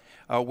 but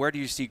where do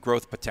you see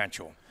growth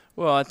potential?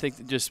 Well, I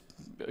think just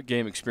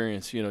game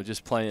experience,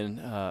 just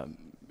playing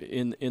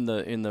in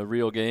the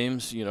real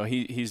games.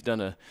 He's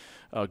done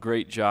a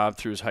great job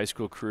through his high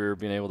school career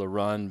being able to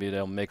run, being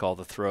able to make all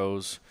the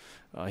throws.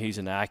 He's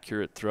an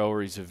accurate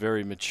thrower. He's a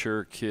very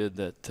mature kid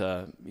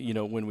that, you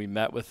know, when we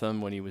met with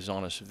him, when he was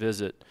on his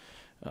visit,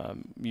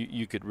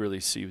 you could really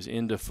see he was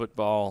into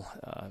football,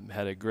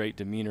 had a great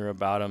demeanor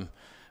about him.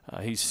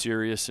 He's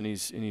serious, and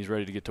he's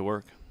ready to get to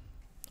work.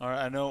 All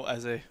right, I know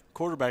as a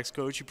quarterbacks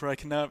coach, you probably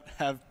cannot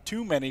have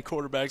too many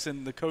quarterbacks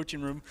in the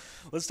coaching room.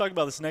 Let's talk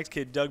about this next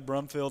kid, Doug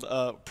Brumfield,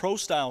 a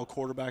pro-style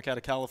quarterback out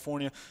of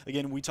California.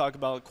 Again, we talk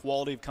about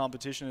quality of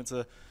competition. It's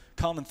a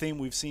common theme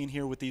we've seen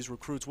here with these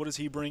recruits. What is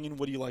he bringing?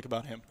 What do you like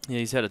about him? Yeah,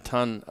 he's had a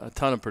ton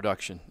of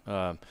production.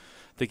 I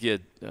think he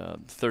had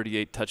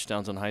 38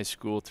 touchdowns in high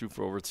school, threw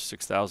for over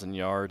 6,000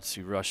 yards.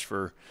 He rushed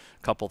for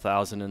a couple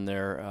thousand in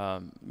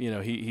there. You know,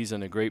 he's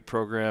in a great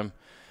program.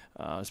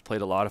 Has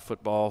played a lot of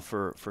football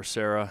for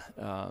Sarah.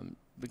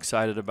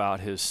 Excited about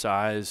his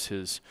size,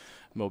 his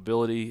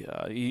mobility.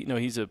 You know,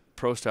 he's a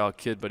pro-style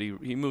kid, but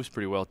he moves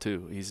pretty well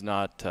too. He's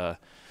not,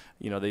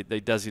 you know, they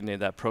designate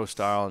that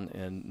pro-style,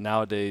 and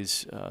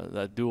nowadays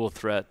that dual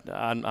threat,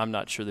 I'm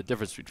not sure the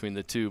difference between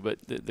the two, but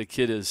the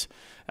kid is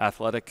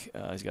athletic.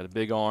 He's got a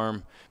big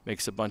arm,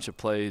 makes a bunch of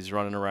plays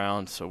running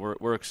around. So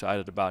we're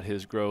excited about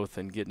his growth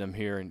and getting him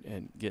here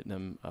and getting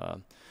him,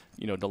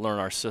 you know, to learn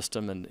our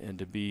system and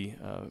to be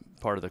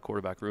part of the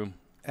quarterback room.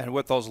 And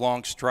with those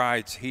long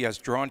strides, he has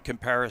drawn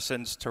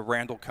comparisons to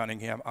Randall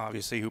Cunningham,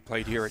 obviously, who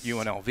played here at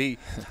UNLV.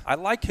 I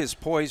like his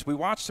poise. We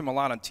watched him a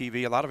lot on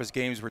TV. A lot of his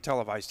games were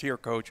televised here,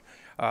 Coach,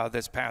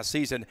 this past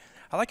season.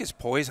 I like his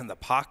poise in the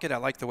pocket. I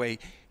like the way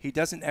he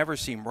doesn't ever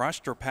seem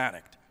rushed or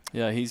panicked.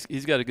 Yeah,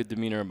 he's got a good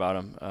demeanor about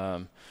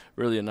him.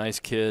 Really a nice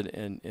kid,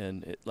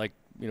 and like,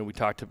 you know, we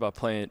talked about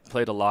played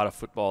a lot of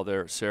football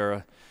there at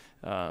Sarah.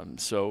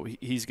 So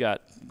he's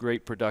got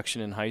great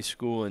production in high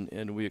school,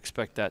 and we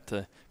expect that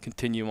to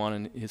continue on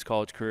in his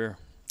college career.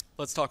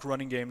 Let's talk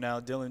running game now.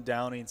 Dylan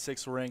Downing,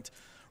 6th-ranked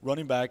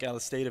running back out of the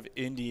state of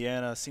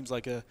Indiana. Seems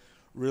like a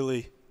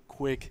really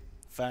quick,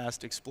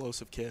 fast,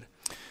 explosive kid.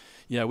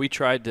 Yeah, we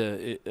tried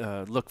to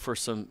look for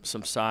some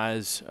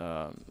size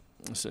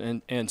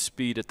and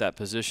speed at that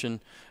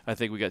position. I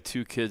think we got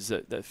two kids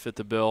that fit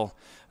the bill.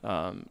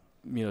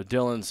 You know,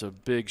 Dylan's a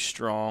big,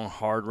 strong,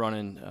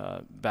 hard-running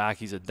back.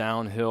 He's a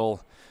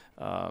downhill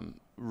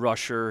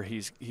rusher.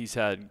 He's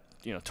had,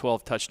 you know,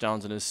 12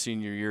 touchdowns in his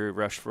senior year. He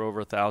rushed for over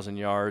 1,000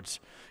 yards.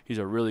 He's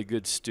a really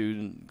good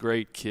student,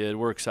 great kid.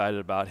 We're excited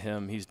about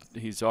him.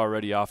 He's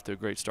already off to a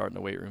great start in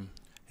the weight room.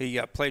 He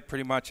played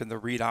pretty much in the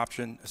read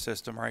option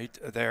system right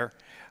there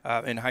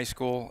in high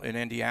school in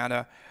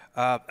Indiana.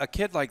 A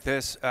kid like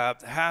this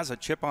has a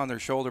chip on their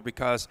shoulder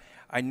because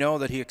I know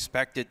that he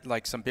expected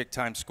like some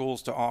big-time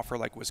schools to offer,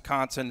 like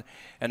Wisconsin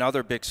and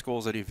other big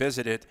schools that he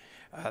visited.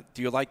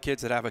 Do you like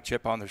kids that have a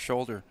chip on their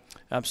shoulder?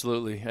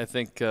 Absolutely. I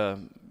think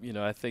you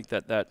know, I think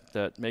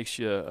that makes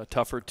you a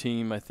tougher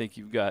team. I think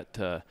you've got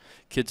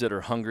kids that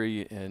are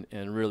hungry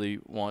and really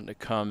want to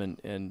come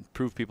and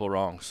prove people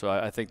wrong. So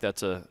I think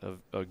that's a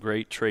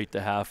great trait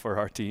to have for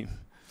our team.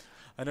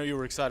 I know you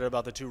were excited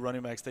about the two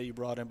running backs that you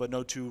brought in, but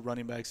no two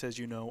running backs, as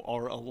you know,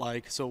 are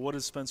alike. So what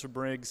does Spencer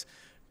Briggs,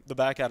 the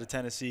back out of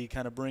Tennessee,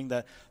 kind of bring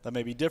that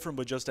may be different,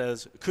 but just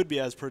as could be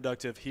as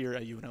productive here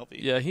at UNLV?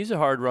 Yeah, he's a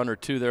hard runner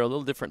too. They're a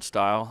little different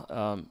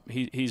style.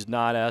 He's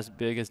not as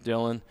big as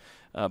Dylan,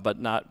 but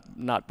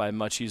not by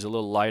much. He's a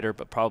little lighter,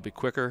 but probably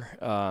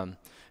quicker.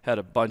 Had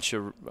a bunch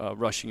of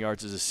rushing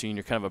yards as a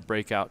senior, kind of a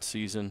breakout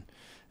season.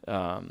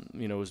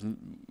 You know, was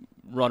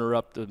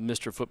runner-up to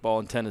Mr. Football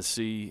in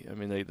Tennessee. I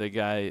mean, the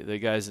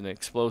guy's an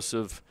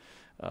explosive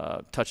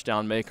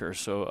touchdown maker.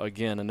 So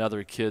again,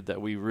 another kid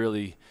that we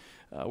really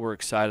we're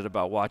excited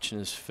about watching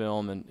his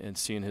film and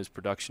seeing his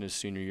production his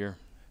senior year.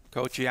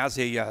 Coach, he has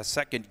a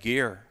second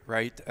gear,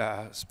 right?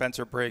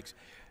 Spencer Briggs,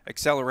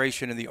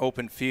 acceleration in the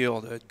open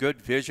field, a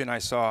good vision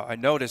I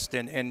noticed,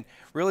 and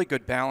really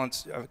good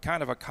balance,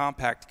 kind of a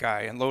compact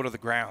guy and low to the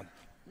ground.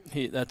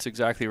 That's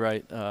exactly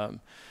right.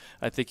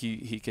 I think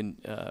he can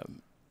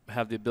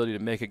have the ability to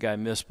make a guy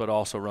miss, but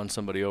also run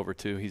somebody over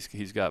too.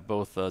 He's got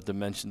both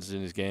dimensions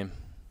in his game.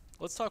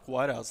 Let's talk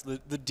wideouts,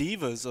 the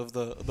divas of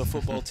the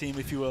football team,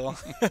 if you will.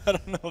 I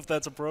don't know if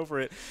that's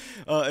appropriate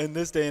in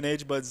this day and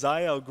age, but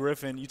Ziel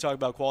Griffin, you talk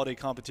about quality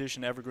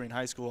competition, Evergreen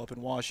High School up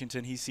in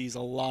Washington. He sees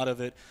a lot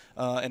of it,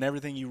 and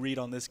everything you read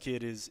on this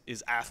kid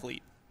is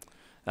athlete.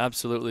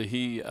 Absolutely.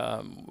 He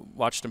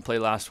watched him play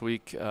last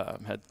week,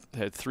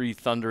 had 3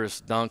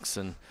 thunderous dunks,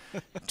 and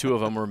 2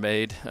 of them were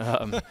made.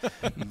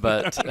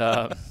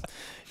 But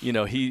you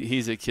know,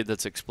 he's a kid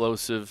that's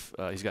explosive.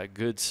 He's got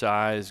good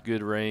size,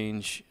 good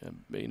range.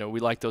 You know, we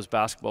like those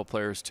basketball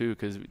players too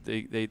because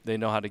they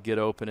know how to get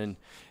open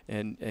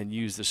and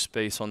use the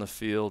space on the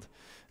field.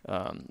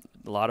 A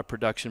lot of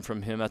production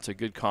from him. That's a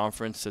good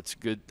conference. That's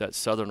good. That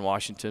Southern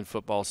Washington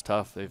football's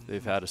tough.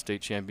 They've had a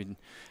state champion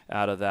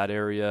out of that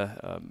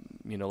area,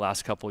 you know,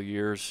 last couple of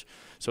years.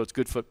 So it's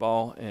good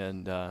football,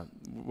 and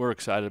we're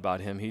excited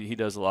about him. He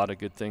does a lot of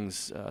good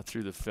things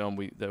through the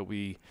film that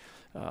we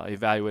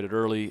evaluated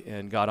early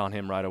and got on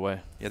him right away.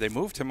 Yeah, they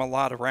moved him a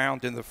lot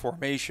around in the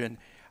formation.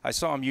 I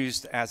saw him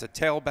used as a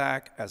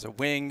tailback, as a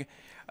wing.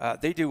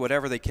 they do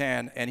whatever they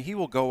can, and he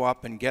will go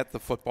up and get the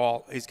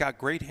football. He's got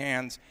great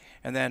hands,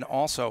 and then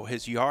also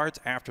his yards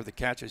after the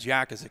catch, his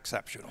yak is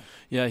exceptional.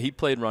 Yeah, he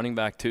played running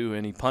back too,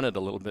 and he punted a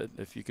little bit,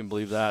 if you can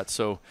believe that.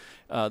 So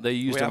they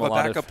used him a lot. We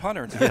have a backup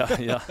punter now.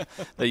 Yeah.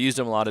 They used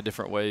him a lot of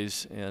different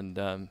ways, and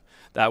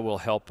that will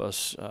help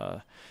us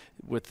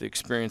with the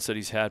experience that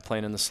he's had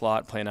playing in the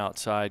slot, playing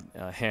outside,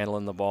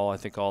 handling the ball. I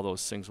think all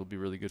those things will be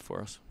really good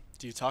for us.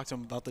 Do you talk to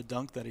him about the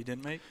dunk that he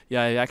didn't make?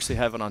 Yeah, I actually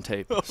have it on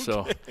tape. Okay.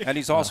 So, and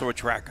he's also a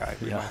track guy.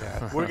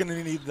 Yeah. We're going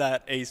to need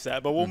that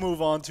ASAP. But we'll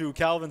move on to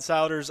Calvin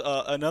Souders,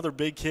 another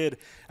big kid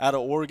out of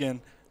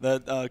Oregon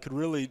that could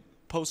really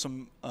pose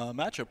some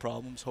matchup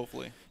problems,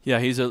 hopefully. Yeah,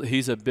 he's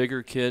a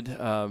bigger kid.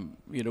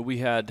 You know, we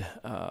had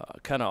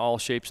kind of all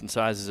shapes and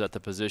sizes at the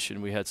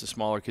position. We had some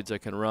smaller kids that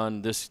can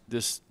run.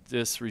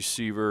 This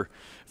receiver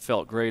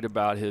felt great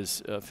about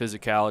his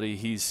physicality.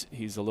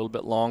 He's a little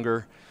bit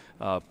longer.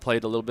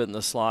 Played a little bit in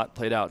the slot,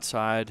 played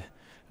outside.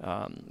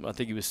 I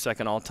think he was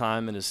second all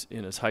time in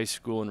his high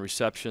school in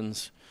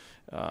receptions.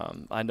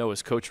 I know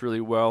his coach really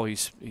well. He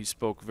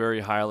spoke very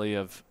highly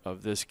of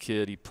this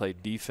kid. He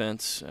played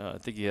defense. I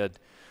think he had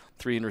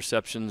 3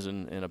 interceptions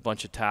and a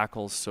bunch of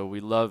tackles. So we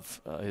love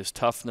his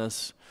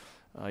toughness.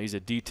 He's a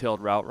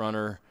detailed route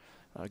runner.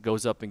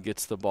 Goes up and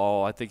gets the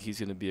ball. I think he's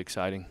going to be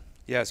exciting.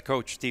 Yes,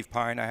 Coach Steve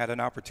Pine, I had an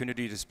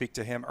opportunity to speak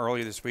to him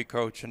earlier this week,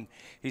 Coach, and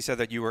he said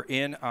that you were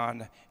in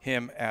on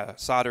him at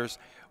Souders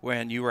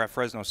when you were at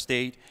Fresno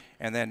State,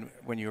 and then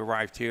when you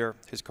arrived here,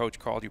 his coach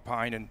called you,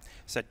 Pine, and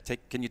said,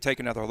 can you take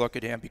another look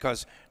at him?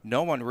 Because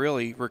no one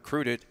really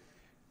recruited,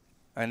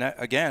 and that,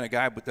 again, a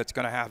guy that's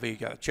going to have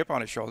a chip on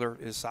his shoulder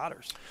is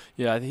Souders.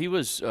 Yeah, he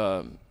was,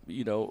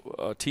 you know,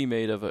 a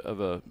teammate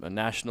of a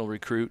national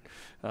recruit.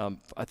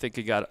 I think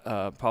he got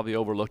probably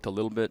overlooked a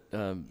little bit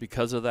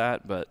because of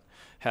that, but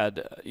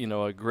had, you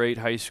know, a great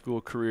high school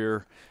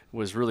career,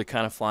 was really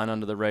kind of flying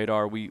under the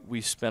radar.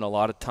 We spent a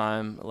lot of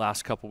time the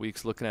last couple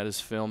weeks looking at his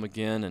film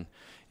again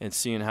and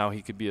seeing how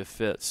he could be a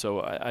fit.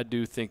 So I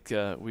do think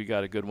we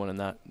got a good one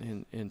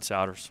in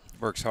Souders.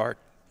 Works hard.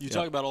 You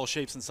talk about all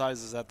shapes and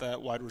sizes at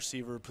that wide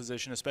receiver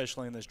position,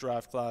 especially in this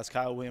draft class.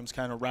 Kyle Williams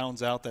kind of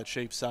rounds out that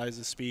shape, size,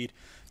 and speed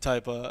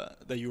type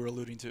that you were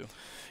alluding to.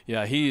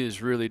 Yeah, he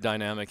is really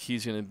dynamic.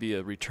 He's going to be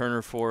a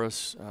returner for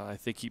us. I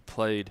think he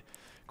played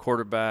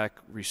quarterback,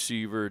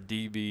 receiver,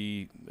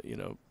 DB, you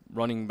know,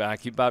 running back.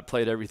 He about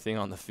played everything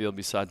on the field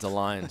besides the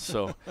line.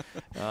 So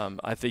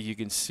I think you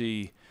can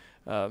see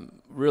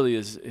really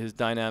his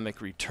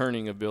dynamic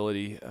returning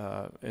ability,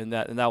 and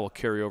that will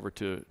carry over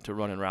to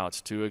running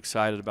routes too.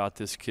 Excited about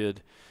this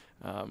kid.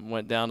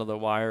 Went down to the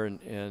wire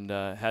and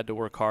had to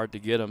work hard to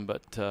get him,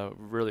 but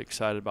really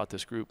excited about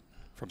this group.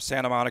 From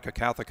Santa Monica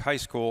Catholic High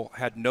School,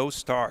 had no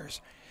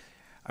stars.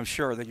 I'm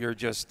sure that you're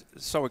just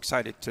so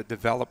excited to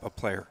develop a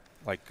player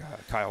like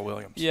Kyle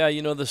Williams. Yeah,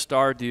 you know, the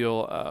star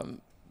deal,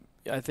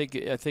 I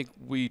think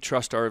we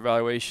trust our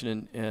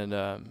evaluation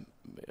and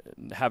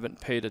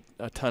haven't paid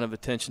a ton of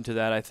attention to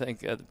that. I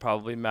think it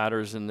probably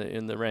matters in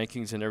the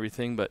rankings and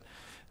everything, but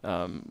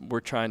we're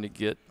trying to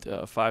get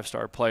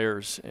 5-star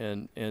players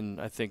and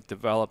I think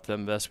develop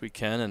them best we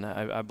can. And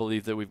I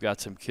believe that we've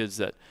got some kids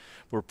that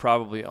we're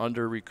probably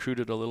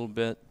under-recruited a little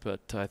bit,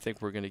 but I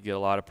think we're going to get a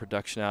lot of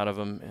production out of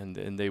them,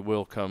 and they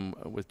will come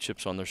with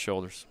chips on their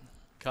shoulders.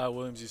 Kyle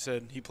Williams, you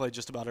said he played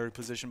just about every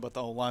position but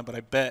the O-line, but I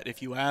bet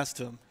if you asked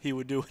him, he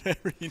would do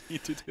whatever you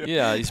need to do.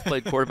 Yeah, he's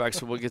played quarterback,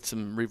 so we'll get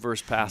some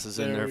reverse passes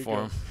in there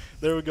for him.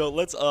 There we go.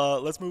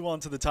 Let's move on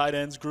to the tight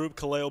ends group.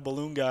 Kaleo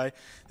Balloon-Guy,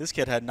 this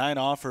kid had 9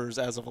 offers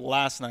as of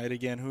last night.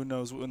 Again, who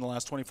knows in the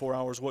last 24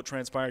 hours what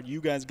transpired. You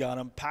guys got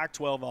him.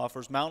 Pac-12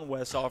 offers, Mountain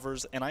West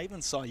offers, and I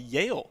even saw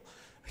Yale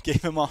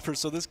gave him offers.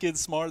 So this kid's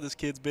smart, this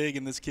kid's big,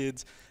 and this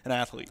kid's an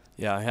athlete.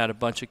 Yeah, I had a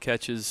bunch of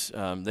catches.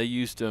 They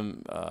used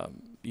him,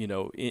 you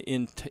know,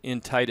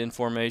 in tight end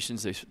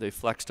formations. They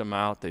flexed him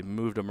out. They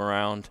moved him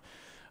around.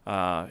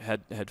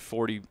 Had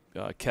 40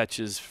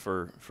 catches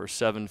for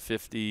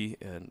 750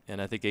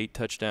 and I think 8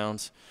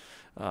 touchdowns.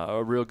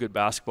 A real good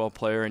basketball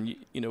player. And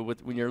you know,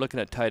 when you're looking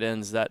at tight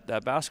ends,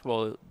 that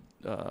basketball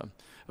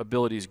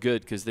ability is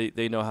good because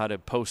they know how to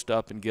post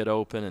up and get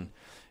open. And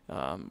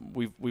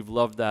we've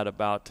loved that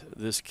about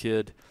this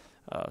kid.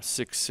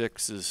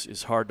 6'6"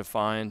 is hard to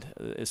find,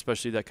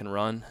 especially that can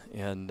run.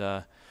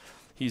 And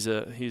he's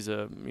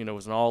you know,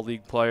 was an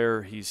all-league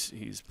player.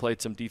 He's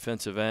played some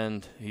defensive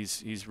end.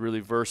 He's really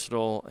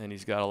versatile, and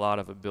he's got a lot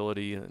of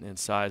ability and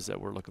size that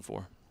we're looking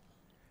for.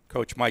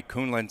 Coach Mike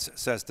Kuhnlund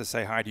says to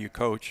say hi to you,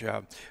 Coach.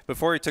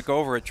 Before he took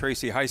over at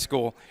Tracy High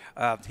School,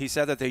 he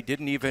said that they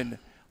didn't even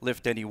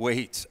lift any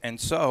weights, and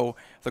so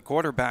the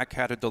quarterback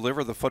had to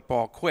deliver the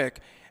football quick,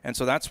 and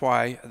so that's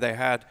why they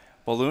had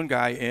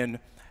Balloon-Guy in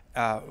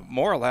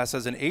more or less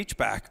as an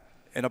H-back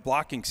in a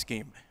blocking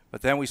scheme.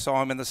 But then we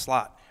saw him in the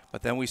slot.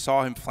 But then we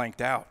saw him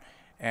flanked out.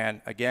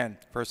 And, again,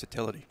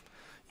 versatility.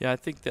 Yeah, I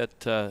think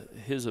that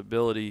his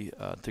ability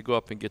to go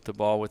up and get the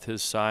ball with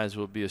his size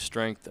will be a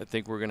strength. I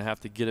think we're going to have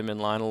to get him in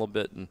line a little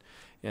bit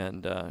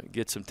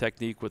get some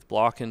technique with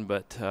blocking,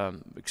 but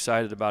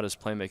excited about his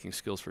playmaking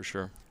skills for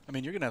sure. I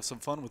mean, you're going to have some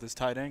fun with this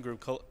tight end group.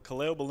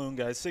 Kaleo Balloon,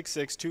 guys,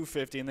 6'6",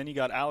 250, and then you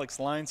got Alex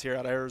Lyons here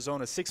out of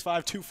Arizona, 6'5",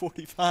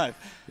 245.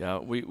 Yeah,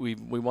 we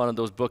wanted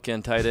those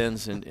bookend tight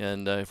ends,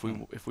 and if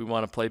we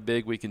want to play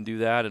big, we can do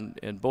that.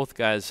 And both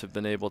guys have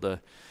been able to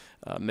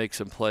make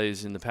some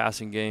plays in the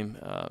passing game,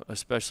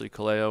 especially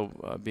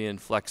Kaleo being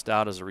flexed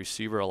out as a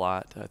receiver a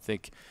lot. I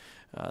think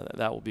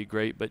that will be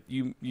great. But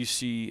you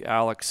see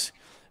Alex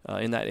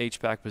in that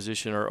H-back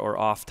position or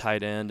off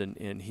tight end,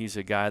 and he's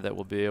a guy that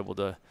will be able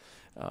to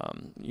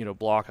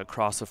block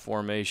across the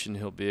formation.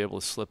 He'll be able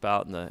to slip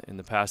out in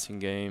the passing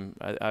game.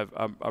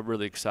 I'm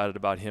really excited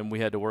about him. We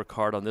had to work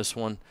hard on this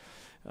one.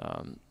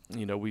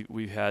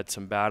 We've had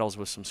some battles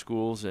with some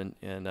schools, and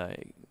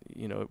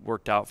it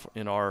worked out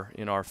in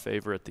our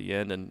favor at the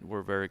end, and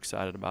we're very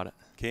excited about it.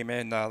 Came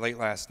in late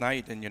last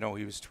night, and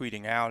he was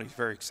tweeting out. He's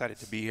very excited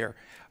to be here.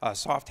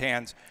 Soft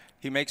hands.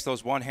 He makes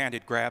those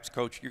one-handed grabs.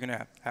 Coach, you're going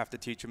to have to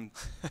teach him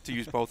to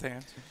use both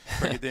hands.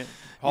 Bring it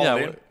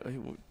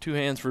in. Two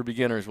hands for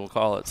beginners, we'll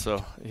call it.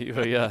 So,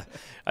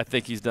 I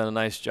think he's done a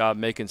nice job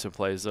making some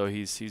plays, though.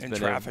 He's in been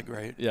traffic,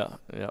 right? Yeah,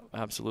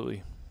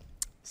 absolutely.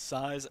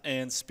 Size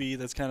and speed,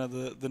 that's kind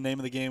of the name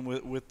of the game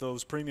with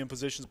those premium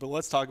positions. But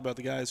let's talk about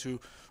the guys who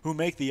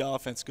make the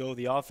offense go,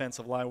 the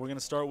offensive line. We're going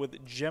to start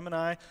with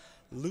Gemini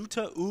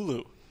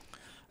Lutaulu.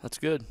 That's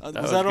good. Was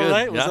that all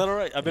right? Was that all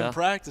right? I've been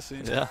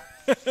practicing. Yeah.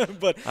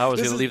 But I was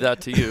going to leave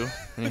that to you.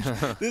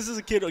 This is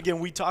a kid, again,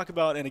 we talk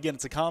about, and again,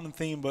 it's a common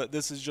theme, but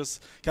this is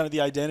just kind of the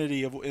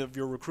identity of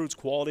your recruits,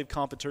 quality of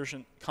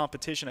competition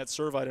at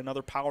Servite,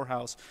 another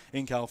powerhouse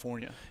in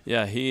California.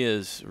 Yeah,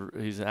 he's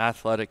an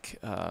athletic,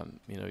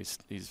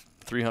 he's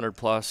 300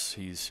 plus.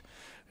 He's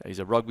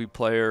a rugby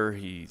player.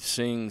 He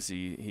sings,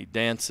 he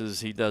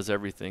dances, he does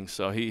everything.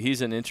 So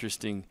he's an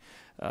interesting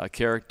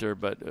character,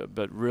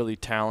 but really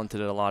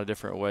talented in a lot of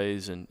different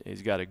ways, and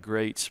he's got a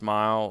great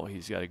smile.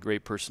 He's got a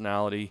great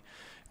personality.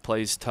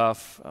 Plays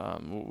tough.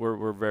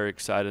 We're very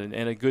excited,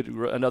 and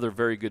another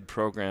very good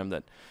program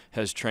that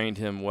has trained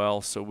him well.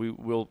 So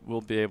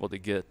we'll be able to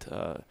get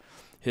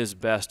his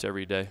best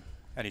every day.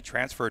 And he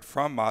transferred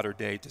from Modern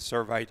Day to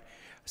Servite.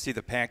 See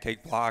the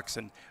pancake blocks,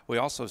 and we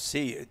also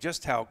see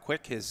just how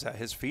quick his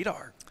feet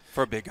are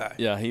for a big guy.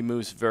 Yeah, he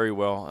moves very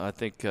well. I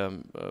think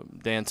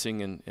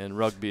dancing and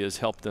rugby has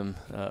helped him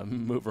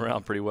move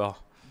around pretty well.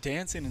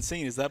 Dancing and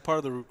singing, is that part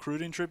of the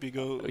recruiting trip? You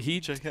go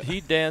check out?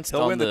 He danced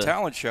He'll on win the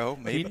talent show,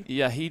 maybe.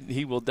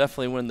 He will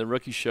definitely win the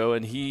rookie show,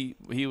 and he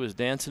was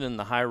dancing in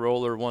the high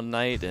roller one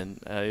night, and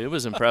it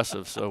was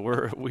impressive. So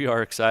we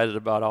are excited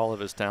about all of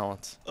his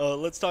talents.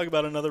 Let's talk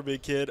about another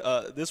big kid.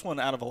 This one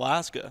out of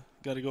Alaska.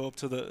 Got to go up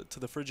to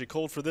the frigid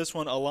cold for this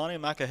one. Alani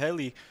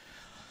Makaheli.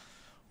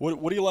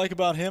 What do you like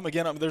about him?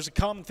 Again, there's a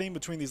common theme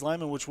between these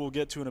linemen, which we'll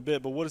get to in a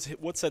bit, but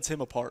what sets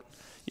him apart?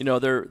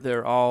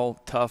 They're all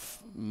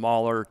tough,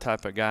 mauler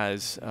type of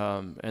guys,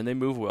 and they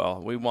move well.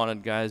 We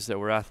wanted guys that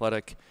were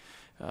athletic,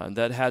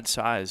 that had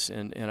size,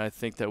 and I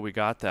think that we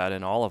got that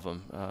in all of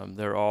them.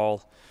 They're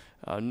all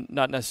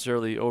not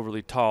necessarily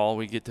overly tall.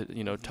 We get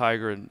to,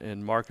 Tiger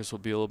and Marcus will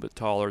be a little bit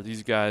taller.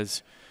 These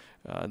guys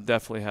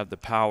definitely have the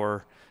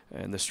power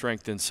and the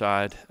strength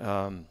inside.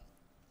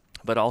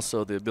 But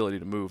also the ability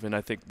to move. And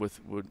I think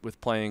with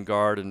playing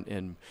guard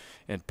and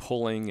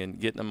pulling and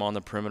getting them on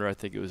the perimeter, I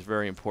think it was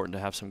very important to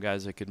have some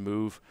guys that could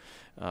move.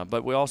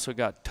 But we also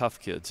got tough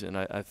kids, and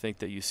I think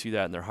that you see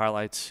that in their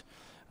highlights,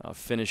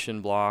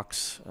 finishing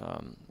blocks.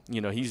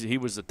 He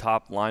was the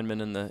top lineman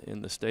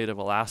in the state of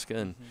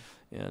Alaska,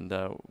 and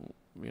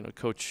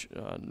Coach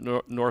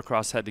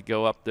Norcross had to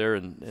go up there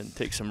and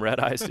take some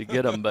red eyes to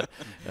get him, but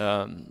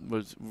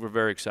we're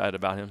very excited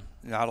about him.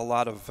 Not a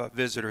lot of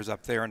visitors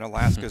up there in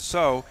Alaska,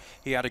 so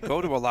he had to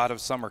go to a lot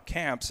of summer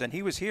camps, and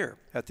he was here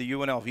at the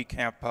UNLV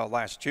camp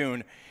last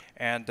June.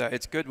 And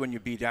it's good when you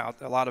beat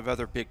out a lot of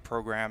other big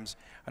programs.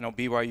 I know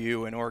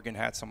BYU and Oregon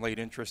had some late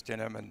interest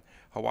in him, and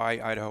Hawaii,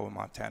 Idaho, and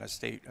Montana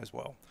State as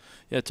well.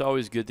 Yeah, it's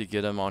always good to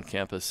get him on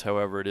campus,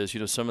 however it is.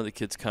 Some of the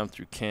kids come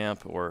through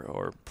camp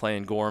or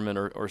playing Gorman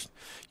or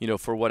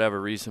for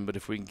whatever reason. But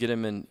if we can get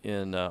him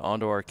in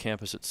onto our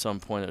campus at some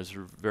point, it was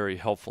very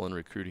helpful in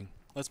recruiting.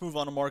 Let's move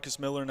on to Marcus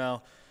Miller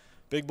now.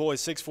 Big boy,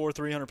 6'4",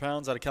 300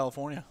 pounds out of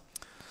California.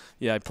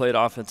 Yeah, I played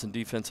offense and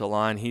defensive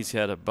line. He's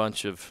had a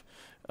bunch of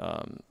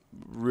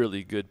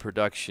really good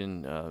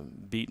production,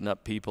 beating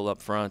up people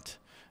up front.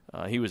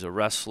 He was a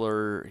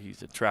wrestler.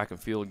 He's a track and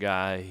field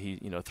guy. He,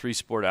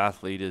 three-sport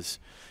athlete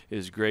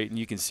is great, and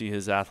you can see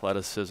his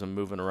athleticism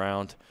moving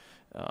around.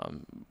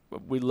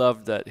 We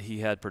love that he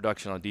had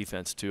production on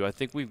defense too. I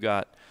think we've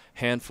got a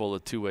handful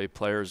of two-way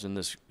players in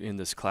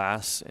this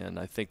class, and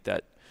I think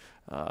that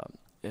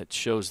it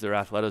shows their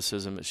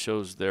athleticism. It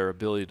shows their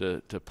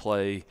ability to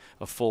play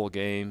a full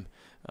game.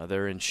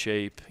 They're in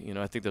shape.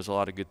 I think there's a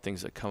lot of good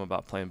things that come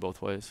about playing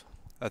both ways.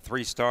 A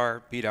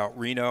three-star, beat out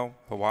Reno,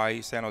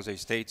 Hawaii, San Jose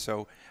State,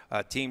 so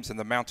teams in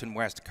the Mountain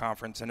West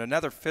Conference, and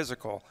another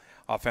physical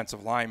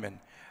offensive lineman.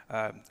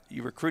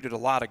 You recruited a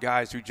lot of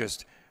guys who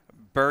just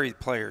bury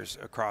players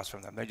across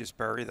from them. They just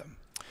bury them.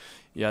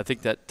 yeah, I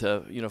think that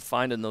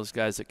finding those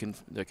guys that can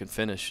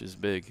finish is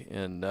big,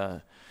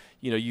 and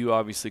you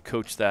obviously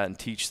coach that and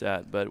teach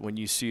that, but when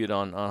you see it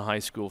on high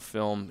school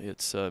film,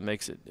 it's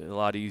makes it a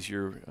lot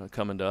easier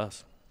coming to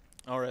us.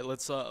 All right,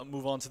 let's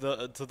move on to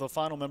the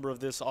final member of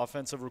this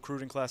offensive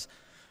recruiting class,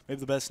 maybe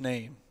the best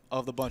name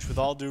of the bunch, with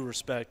all due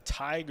respect,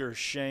 Tiger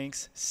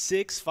Shanks,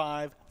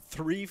 6'5",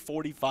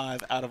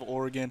 345 out of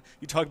Oregon.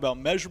 You talk about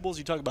measurables,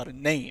 you talk about a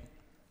name.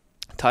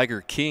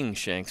 Tiger King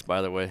Shanks,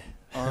 by the way.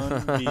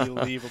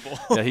 Unbelievable.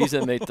 Yeah, he's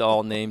going to make the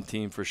all-name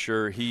team for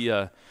sure. He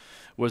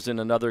was in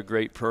another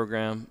great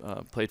program,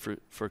 played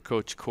for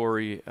Coach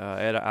Corey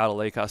out of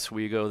Lake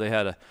Oswego.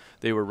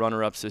 They were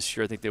runner-ups this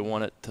year. I think they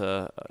won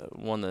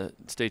the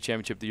state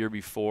championship the year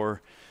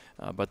before,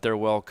 but they're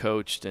well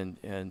coached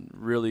and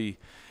really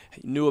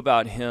knew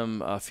about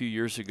him a few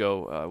years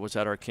ago. Was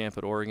at our camp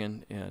at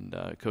Oregon, and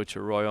Coach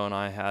Arroyo and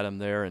I had him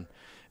there.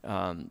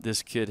 And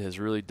this kid has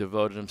really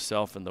devoted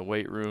himself in the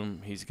weight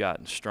room. He's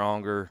gotten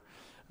stronger.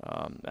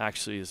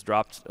 Actually has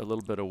dropped a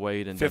little bit of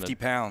weight. And 50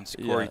 pounds,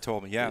 Corey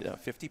told me. Yeah,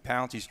 50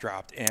 pounds he's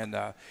dropped. And,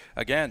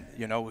 again,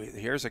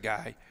 here's a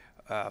guy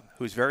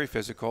who's very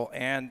physical,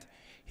 and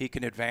he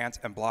can advance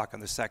and block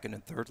on the second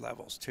and third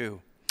levels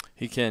too.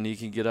 He can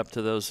get up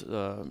to those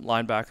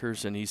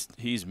linebackers, and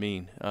he's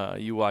mean.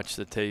 You watch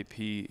the tape.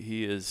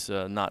 He is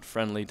not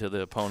friendly to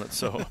the opponent,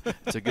 so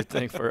it's a good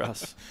thing for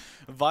us.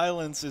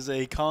 Violence is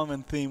a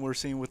common theme we're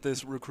seeing with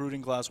this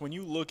recruiting class. When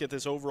you look at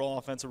this overall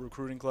offensive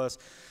recruiting class,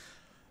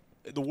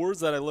 the words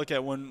that I look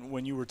at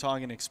when you were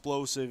talking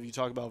explosive, you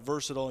talk about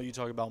versatile, you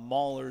talk about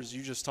maulers,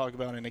 you just talk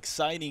about an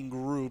exciting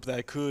group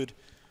that could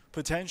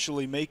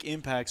potentially make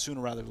impact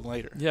sooner rather than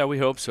later. Yeah, we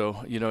hope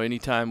so.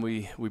 Anytime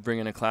we bring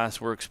in a class,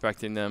 we're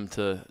expecting them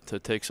to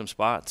take some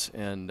spots,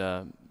 and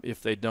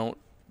if they don't,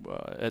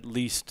 at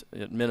least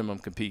at minimum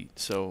compete.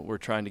 So we're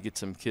trying to get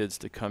some kids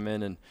to come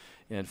in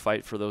and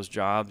fight for those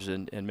jobs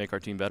and make our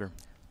team better.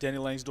 Danny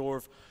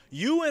Langsdorf,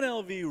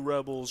 UNLV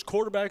Rebels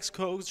quarterbacks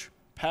coach,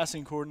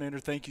 passing coordinator,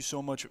 thank you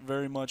so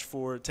very much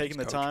for taking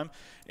the time.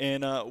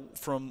 And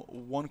from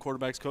one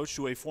quarterback's coach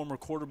to a former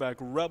quarterback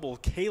Rebel,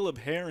 Caleb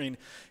Herring,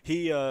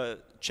 he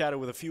chatted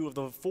with a few of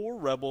the 4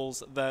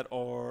 Rebels that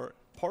are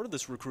part of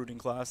this recruiting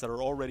class that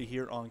are already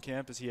here on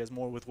campus. He has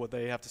more with what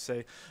they have to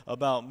say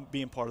about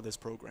being part of this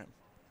program.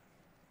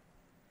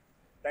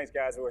 Thanks,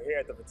 guys. We're here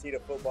at the Petita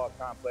Football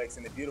Complex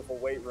in the beautiful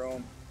weight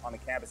room on the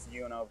campus of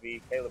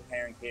UNLV. Caleb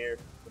Herring here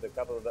with a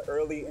couple of the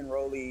early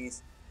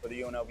enrollees for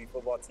the UNLV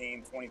football team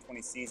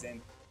 2020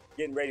 season.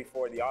 Getting ready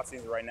for the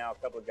offseason right now. A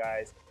couple of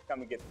guys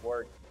coming to get to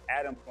work.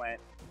 Adam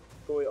Plant,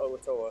 Kui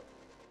Owatoa,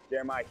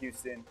 Jeremiah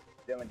Houston,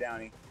 Dylan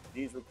Downey.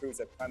 These recruits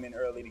have come in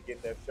early to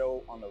get their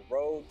show on the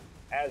road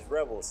as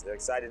Rebels. They're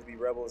excited to be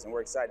Rebels, and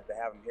we're excited to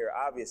have them here,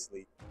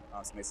 obviously.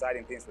 Some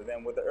exciting things for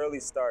them. With the early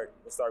start,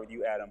 we'll start with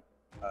you, Adam.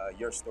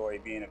 Your story,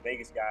 being a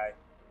Vegas guy,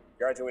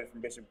 graduated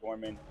from Bishop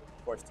Gorman,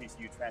 of course,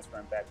 TCU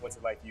transferring back. What's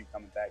it like for you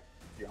coming back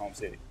to your home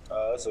city?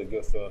 It's a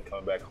good feeling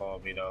coming back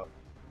home.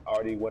 I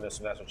already won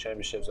some national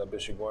championships at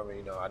Bishop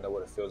Gorman. I know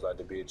what it feels like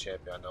to be a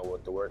champion. I know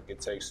what the work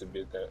it takes to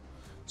be there.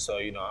 So,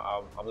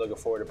 I'm looking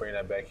forward to bringing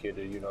that back here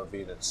to UNLV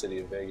in the city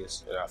of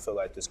Vegas. And I feel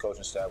like this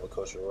coaching staff with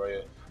Coach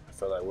Arroyo, I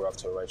feel like we're off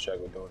to the right track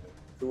with doing it.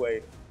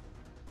 Kui,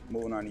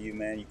 moving on to you,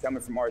 man. You're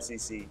coming from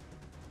RCC.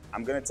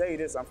 I'm going to tell you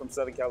this, I'm from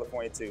Southern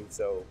California too,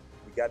 so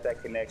we got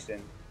that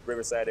connection,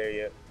 Riverside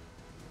area.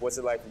 What's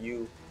it like for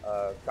you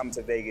coming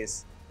to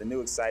Vegas, the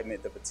new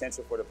excitement, the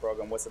potential for the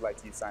program? What's it like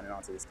to you signing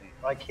on to this team?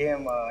 Like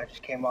him, I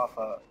just came off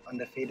an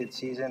undefeated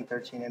season,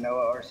 13-0 at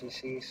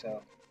RCC,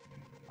 so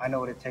I know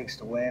what it takes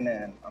to win,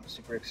 and I'm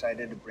super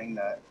excited to bring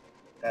that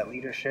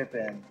leadership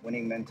and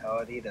winning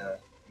mentality to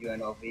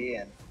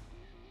UNLV and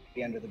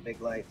be under the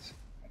big lights.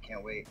 I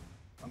can't wait.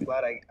 I'm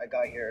glad I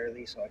got here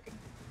early so I can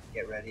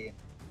get ready and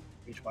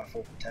reach my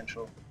full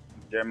potential.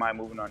 Jeremiah,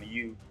 moving on to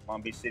you,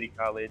 Long Beach City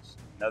College,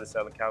 another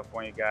Southern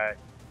California guy.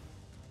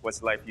 What's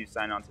it like for you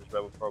signing on to this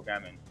Rebel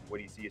program, and where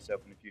do you see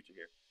yourself in the future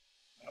here?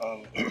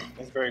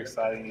 It's very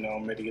exciting.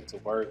 I'm ready to get to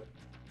work.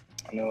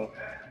 Start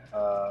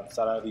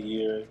out of the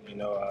year,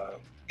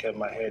 kept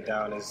my head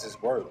down. It's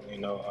just work.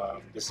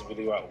 This is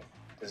really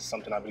this is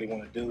something I really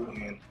want to do,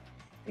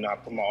 and I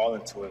put my all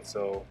into it.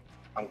 So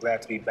I'm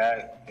glad to be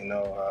back.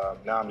 Now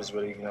I'm just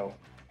really,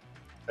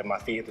 let my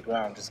feet hit the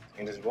ground,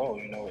 and just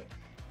roll.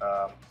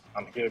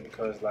 I'm here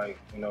because,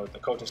 the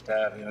coaching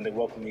staff, they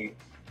welcome me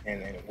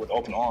and with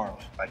open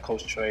arms, like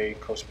Coach Trey,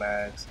 Coach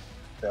Mags,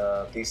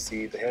 the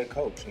DC, the head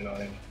coach, and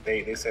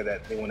they said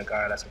that they want a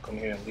guy that's gonna come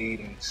here and lead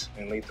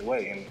and lead the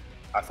way. And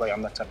I feel like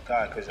I'm that type of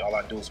guy because all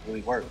I do is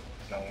really work,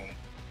 and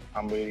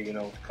I'm ready,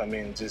 to come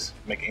in and just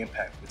make an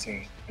impact for the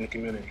team and the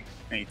community.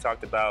 And you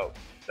talked about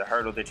the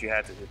hurdle that you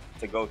had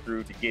to go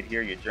through to get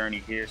here, your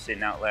journey here,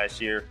 sitting out last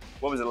year.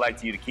 What was it like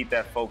to you to keep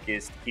that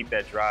focus, to keep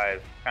that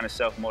drive, kind of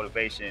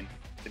self-motivation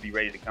to be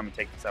ready to come and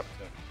take this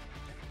opportunity?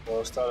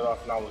 Well, it started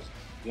off when I was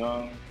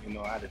young.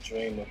 I had a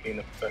dream of being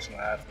a professional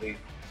athlete.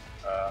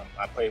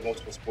 I played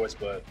multiple sports,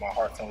 but my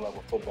heart fell in love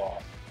with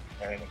football,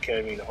 and it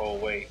carried me the whole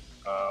way.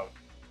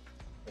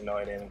 And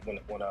then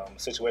when a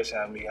situation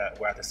happened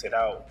where I had to sit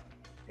out,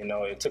 You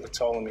know, it took a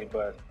toll on me,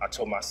 but I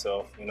told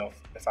myself, you know,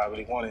 if I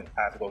really want it,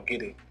 I have to go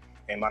get it.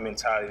 And my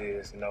mentality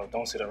is, you know,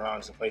 don't sit around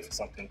just to play for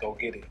something. Go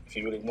get it. If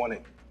you really want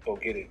it, go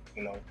get it.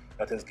 You know,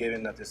 nothing's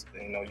given, nothing's,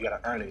 you know, you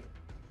got to earn it.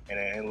 And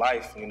in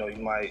life, you know,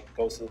 you might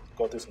go through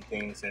some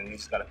things and you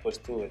just got to push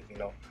through it, you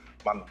know.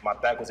 My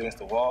back was against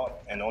the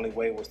wall, and the only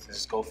way was to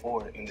just go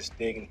forward and just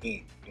dig and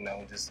eat, you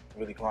know, just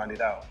really grind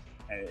it out.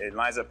 And it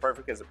lines up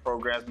perfect as the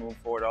program's moving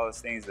forward, all those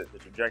things, that the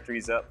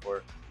trajectory's up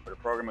for the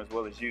program as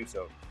well as you.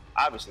 So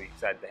obviously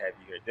excited to have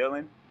you here.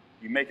 Dylan,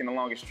 you're making the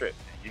longest trip.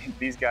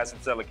 These guys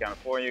from Southern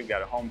California, you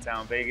got a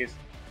hometown Vegas.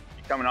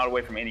 You're coming all the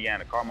way from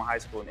Indiana, Carmel High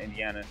School in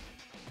Indiana.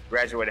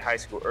 Graduated high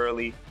school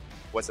early.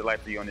 What's it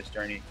like for you on this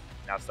journey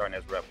now starting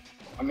as a Rebel?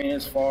 I mean,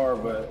 it's far,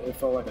 but it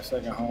felt like a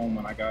second home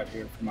when I got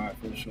here for my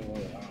official.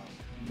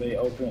 They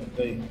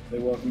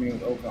welcomed me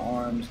with open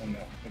arms, and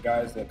the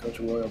guys that Coach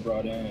Arroyo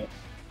brought in, it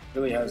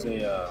really has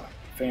a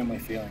family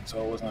feeling,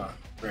 so it wasn't a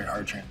very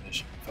hard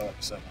transition. It felt like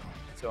a second home.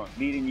 So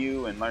meeting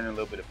you and learning a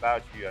little bit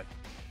about you,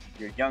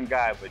 you're a young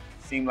guy, but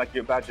you seem like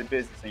you're about your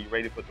business and you're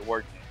ready to put the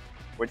work in.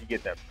 Where'd you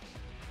get that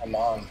from? My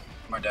mom,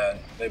 my dad,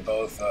 they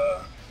both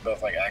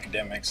like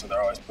academics, so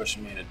they're always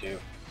pushing me to do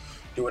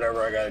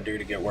whatever I got to do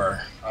to get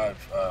where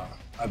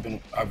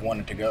I've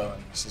wanted to go,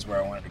 and this is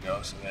where I wanted to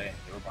go. So they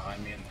were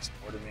behind me and they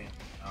supported me. And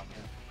now I'm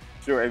here.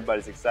 Sure,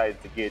 everybody's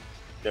excited to get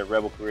their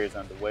Rebel careers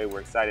underway. We're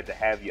excited to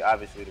have you.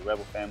 Obviously, the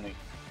Rebel family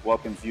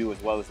welcomes you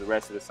as well as the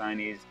rest of the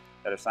signees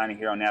that are signing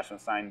here on National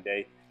Signing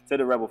Day. To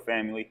the Rebel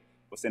family,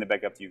 we'll send it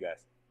back up to you guys.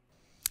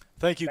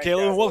 Thank you,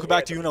 Caleb, and welcome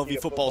back to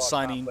UNLV Football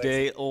Signing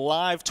Day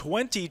Live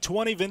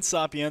 2020. Vince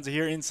Sapienza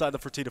here inside the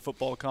Fertitta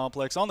Football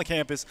Complex on the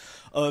campus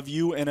of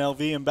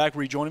UNLV. And back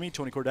rejoining me,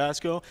 Tony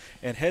Cordasco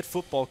and head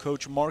football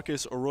coach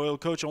Marcus Arroyo.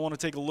 Coach, I want to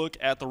take a look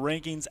at the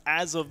rankings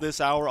as of this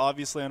hour.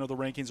 Obviously, I know the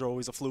rankings are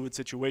always a fluid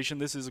situation.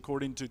 This is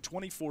according to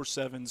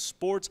 24/7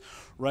 Sports.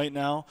 Right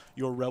now,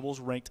 your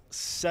Rebels ranked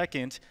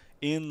second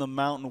in the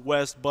Mountain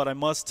West, but I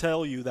must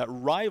tell you that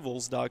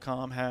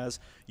Rivals.com has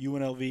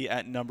UNLV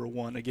at number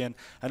 1. Again,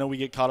 I know we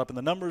get caught up in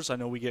the numbers. I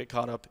know we get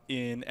caught up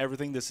in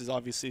everything. This is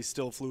obviously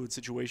still a fluid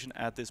situation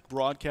at this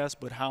broadcast,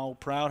 but how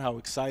proud, how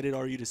excited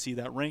are you to see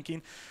that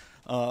ranking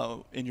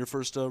in your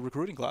first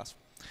recruiting class?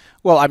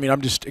 Well, I mean,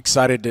 I'm just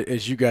excited to,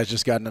 as you guys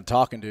just got into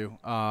talking to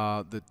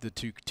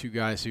the two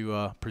guys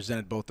who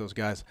presented, both those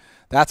guys.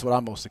 That's what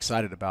I'm most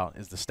excited about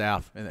is the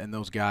staff and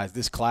those guys.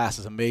 This class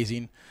is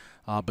amazing.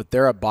 But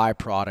they're a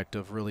byproduct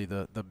of really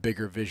the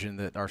bigger vision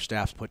that our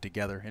staff's put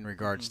together in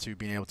regards to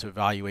being able to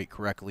evaluate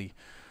correctly,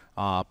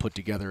 put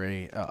together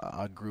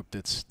a group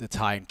that's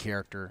high in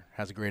character,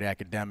 has great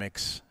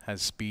academics,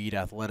 has speed,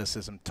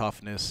 athleticism,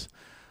 toughness,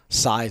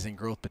 size, and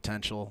growth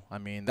potential. I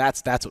mean,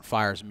 that's what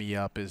fires me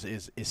up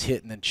is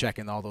hitting and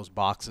checking all those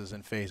boxes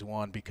in phase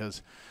one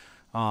because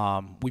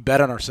we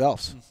bet on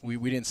ourselves. We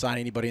didn't sign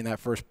anybody in that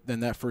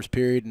first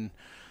period, and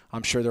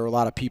I'm sure there were a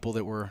lot of people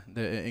that were,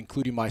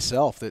 including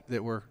myself,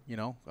 that were,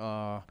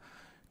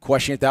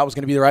 questioning if that was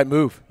going to be the right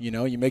move.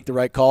 You make the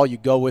right call, you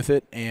go with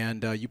it,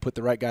 and you put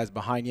the right guys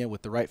behind you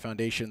with the right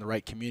foundation, the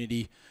right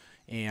community,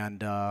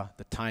 and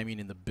the timing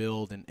and the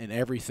build and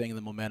everything,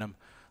 the momentum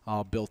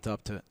built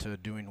up to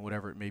doing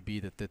whatever it may be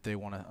that they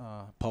want to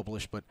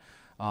publish. But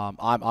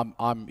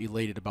I'm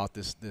elated about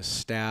this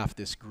staff,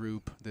 this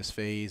group, this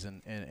phase,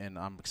 and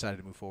I'm excited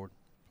to move forward.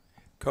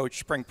 Coach,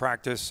 spring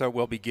practice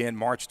will begin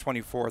March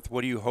 24th.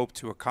 What do you hope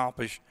to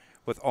accomplish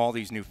with all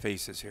these new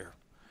faces here?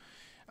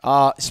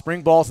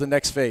 Spring ball is the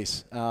next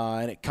phase,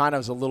 and it kind of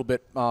is a little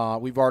bit.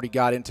 We've already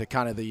got into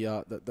kind of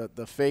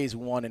the phase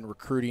one in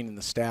recruiting and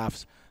the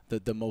staff's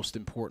the most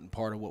important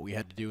part of what we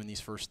had to do in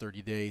these first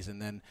 30 days, and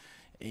then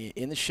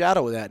in the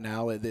shadow of that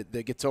now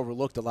that gets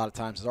overlooked a lot of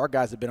times is our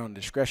guys have been on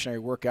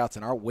discretionary workouts,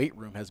 and our weight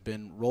room has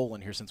been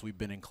rolling here since we've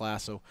been in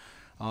class. So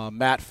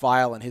Matt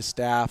File and his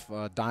staff,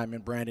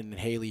 Diamond, Brandon, and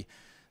Haley.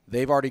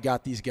 They've already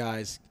got these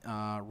guys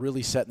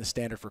really setting the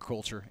standard for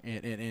culture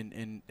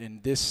in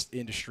this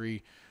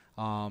industry.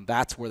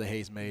 That's where the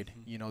hay's made.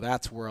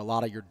 That's where a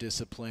lot of your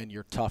discipline,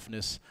 your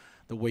toughness,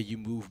 the way you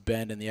move,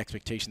 bend, and the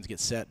expectations get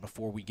set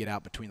before we get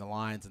out between the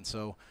lines. And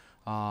so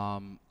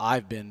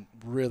I've been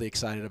really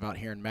excited about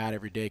hearing Matt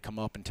every day come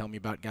up and tell me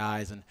about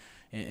guys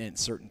and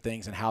certain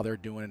things and how they're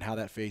doing and how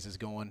that phase is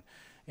going.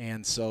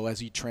 And so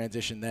as you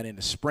transition then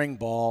into spring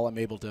ball,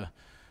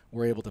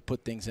 we're able to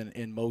put things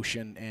in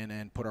motion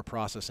and put our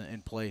process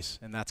in place,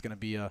 and that's going to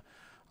be a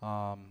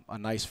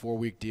nice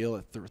 4-week deal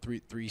at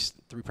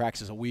three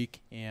practices a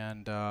week,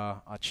 and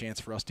a chance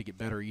for us to get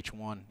better each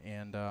one.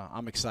 And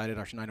I'm excited.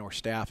 I know our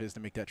staff is to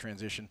make that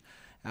transition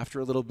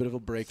after a little bit of a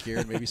break here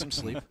and maybe some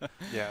sleep.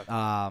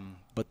 Yeah.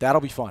 But that'll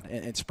be fun.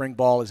 And spring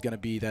ball is going to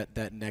be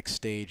that next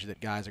stage that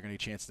guys are going to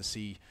get a chance to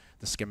see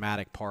the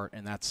schematic part,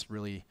 and that's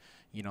really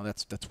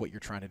that's what you're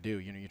trying to do.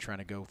 You're trying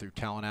to go through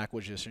talent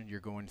acquisition, you're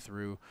going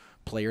through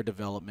player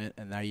development,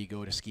 and now you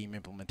go to scheme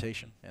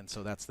implementation. And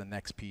so that's the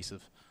next piece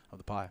of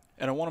the pie.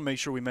 And I want to make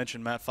sure we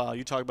mention Matt File.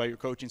 You talk about your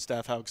coaching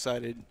staff, how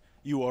excited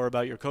you are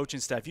about your coaching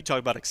staff. You talk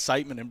about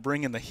excitement and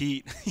bringing the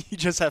heat. You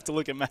just have to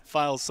look at Matt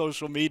Files'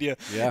 social media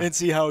and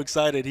see how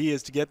excited he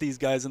is to get these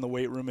guys in the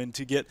weight room and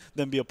to get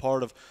them be a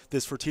part of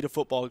this Fertitta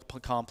football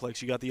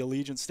complex. You got the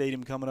Allegiant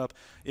Stadium coming up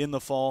in the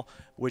fall,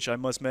 which I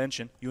must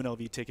mention,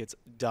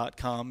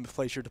 UNLVtickets.com.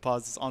 Place your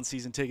deposits on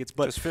season tickets.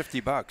 But just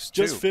 $50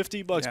 too. Just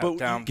 $50. Yeah,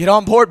 but get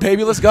on board,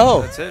 baby. Let's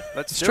go. That's it.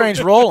 Let's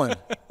Strange rolling.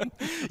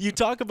 You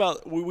talk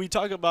about we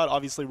talk about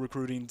obviously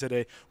recruiting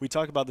today. We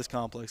talk about this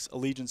complex,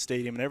 Allegiant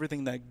Stadium, and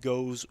everything that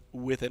goes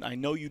with it. I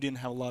know you didn't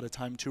have a lot of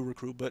time to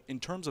recruit, but in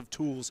terms of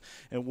tools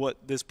and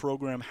what this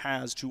program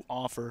has to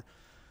offer,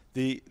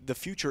 the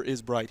future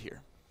is bright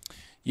here.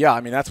 Yeah,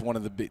 I mean that's one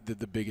of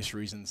the biggest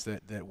reasons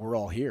that we're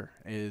all here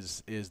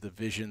is the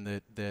vision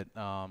that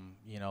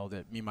you know,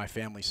 that me and my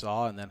family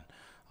saw, and then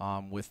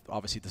with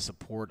obviously the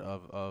support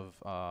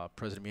of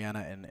President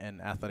Miana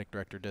and Athletic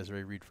Director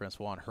Desiree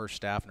Reed-Francois and her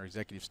staff and her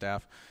executive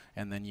staff,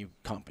 and then you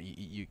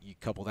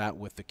couple that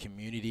with the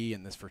community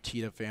and this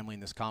Fertitta family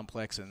and this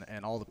complex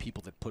and all the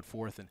people that put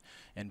forth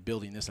and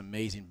building this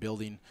amazing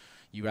building.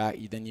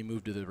 Then you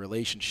move to the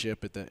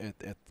relationship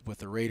with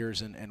the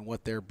Raiders and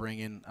what they're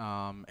bringing,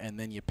 and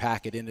then you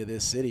pack it into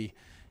this city,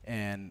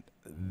 and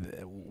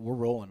we're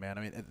rolling, man.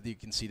 I mean, you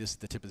can see this at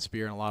the tip of the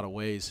spear in a lot of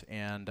ways,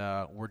 and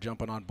we're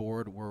jumping on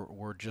board.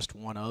 We're just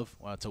one of.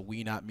 It's a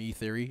we, not me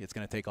theory. It's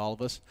going to take all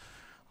of us,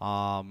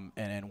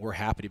 and we're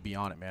happy to be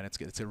on it, man.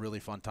 It's a really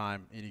fun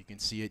time, and you can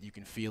see it, you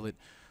can feel it.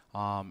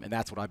 And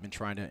that's what I've been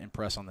trying to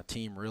impress on the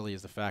team, really,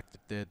 is the fact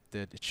that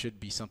it should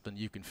be something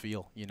you can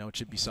feel. You know, it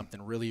should be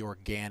something really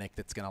organic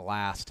that's going to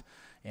last,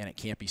 and it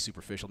can't be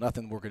superficial.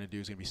 Nothing we're going to do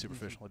is going to be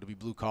superficial. It'll be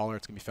blue collar.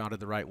 It's going to be founded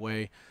the right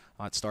way.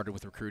 It started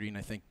with recruiting.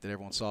 I think that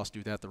everyone saw us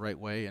do that the right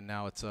way, and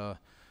now it's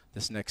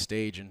this next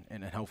stage,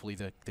 and hopefully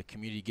the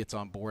community gets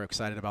on board,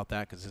 excited about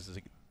that, because this is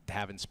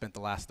having spent the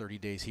last 30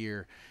 days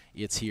here.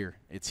 It's here,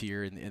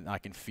 and I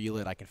can feel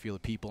it. I can feel the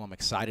people. I'm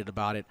excited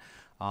about it.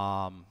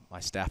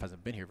 My staff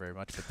hasn't been here very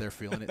much, but they're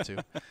feeling it too.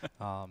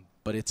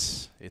 But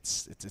it's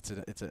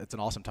an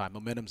awesome time.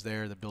 Momentum's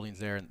there, the building's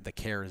there, and the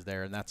care is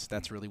there, and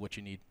that's really what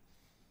you need.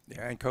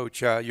 Yeah, and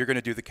Coach, you're going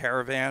to do the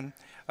caravan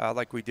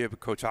like we did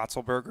with Coach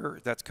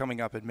Otzelberger. That's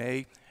coming up in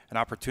May. An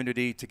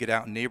opportunity to get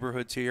out in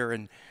neighborhoods here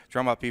and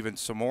drum up even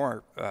some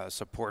more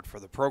support for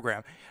the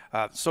program.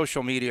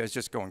 Social media is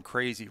just going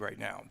crazy right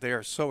now. They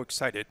are so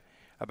excited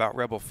about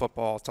Rebel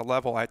football. It's a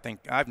level I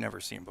think I've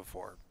never seen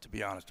before, to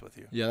be honest with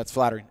you. Yeah, that's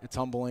flattering. It's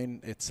humbling.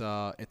 It's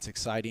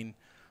exciting.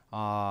 We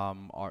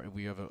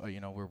have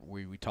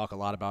we talk a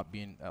lot about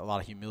being a lot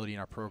of humility in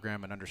our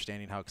program and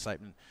understanding how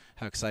exciting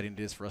it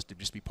is for us to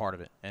just be part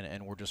of it,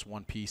 and we're just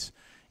one piece.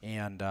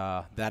 And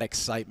that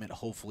excitement,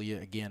 hopefully,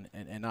 again,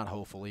 and not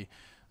hopefully,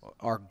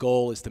 our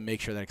goal is to make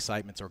sure that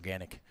excitement's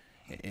organic.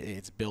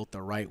 It's built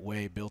the right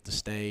way, built to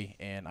stay,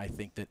 and I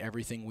think that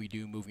everything we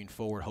do moving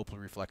forward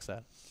hopefully reflects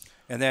that.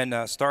 And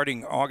then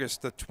starting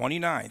August the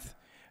 29th,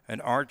 an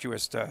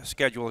arduous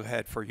schedule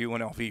ahead for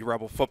UNLV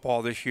Rebel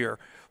football this year.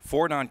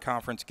 4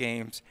 non-conference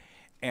games,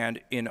 and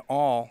in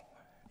all,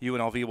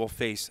 UNLV will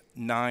face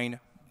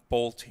 9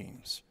 bowl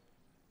teams.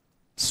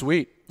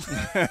 Sweet.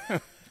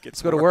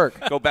 Let's go to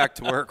work. Go back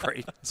to work,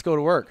 right? Let's go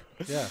to work.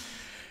 Yeah.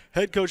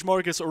 Head coach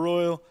Marcus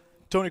Arroyo,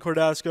 Tony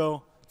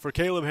Cordasco, for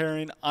Caleb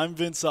Herring, I'm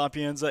Vince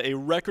Sapienza. A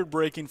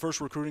record-breaking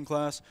first recruiting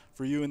class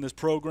for you in this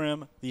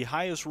program. The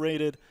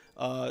highest-rated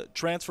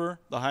transfer,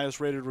 the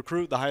highest-rated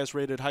recruit, the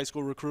highest-rated high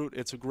school recruit.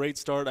 It's a great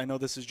start. I know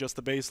this is just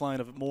the baseline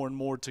of more and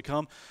more to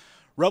come.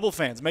 Rebel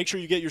fans, make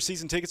sure you get your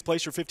season tickets.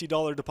 Place your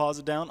 $50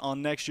 deposit down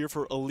on next year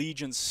for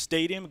Allegiant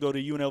Stadium. Go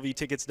to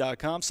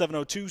UNLVtickets.com,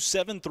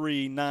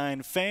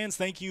 702-739-FANS.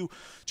 Thank you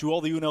to all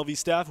the UNLV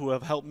staff who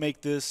have helped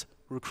make this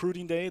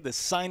recruiting day, the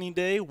signing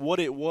day, what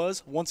it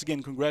was. Once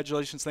again,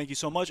 congratulations. Thank you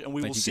so much. And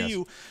we will see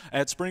you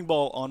at Spring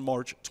Ball on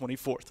March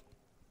 24th.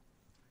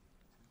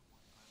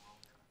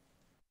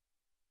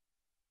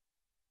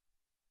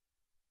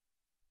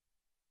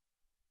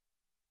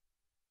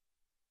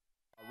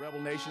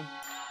 Rebel Nation,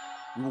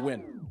 we will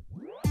win.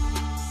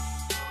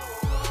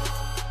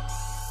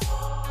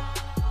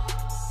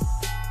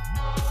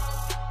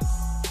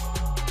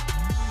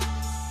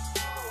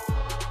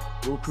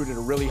 We're recruited at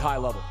a really high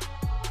level.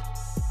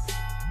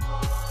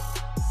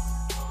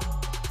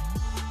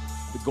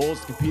 The goal is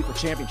to compete for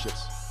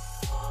championships.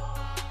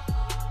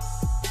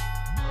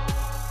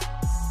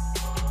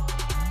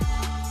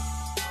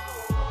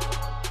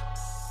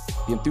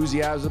 The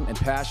enthusiasm and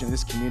passion in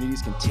this community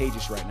is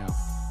contagious right now.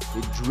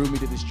 It drew me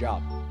to this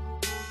job.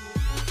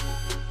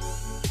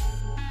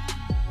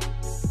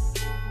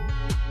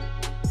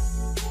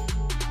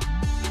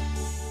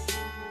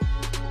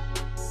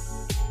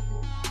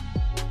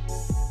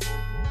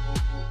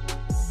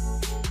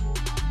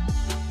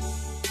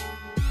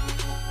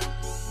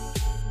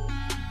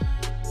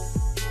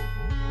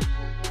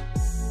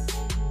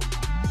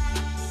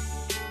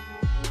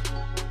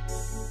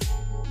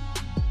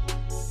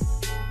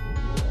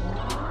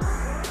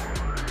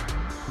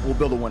 We'll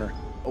build a winner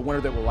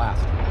that will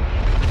last.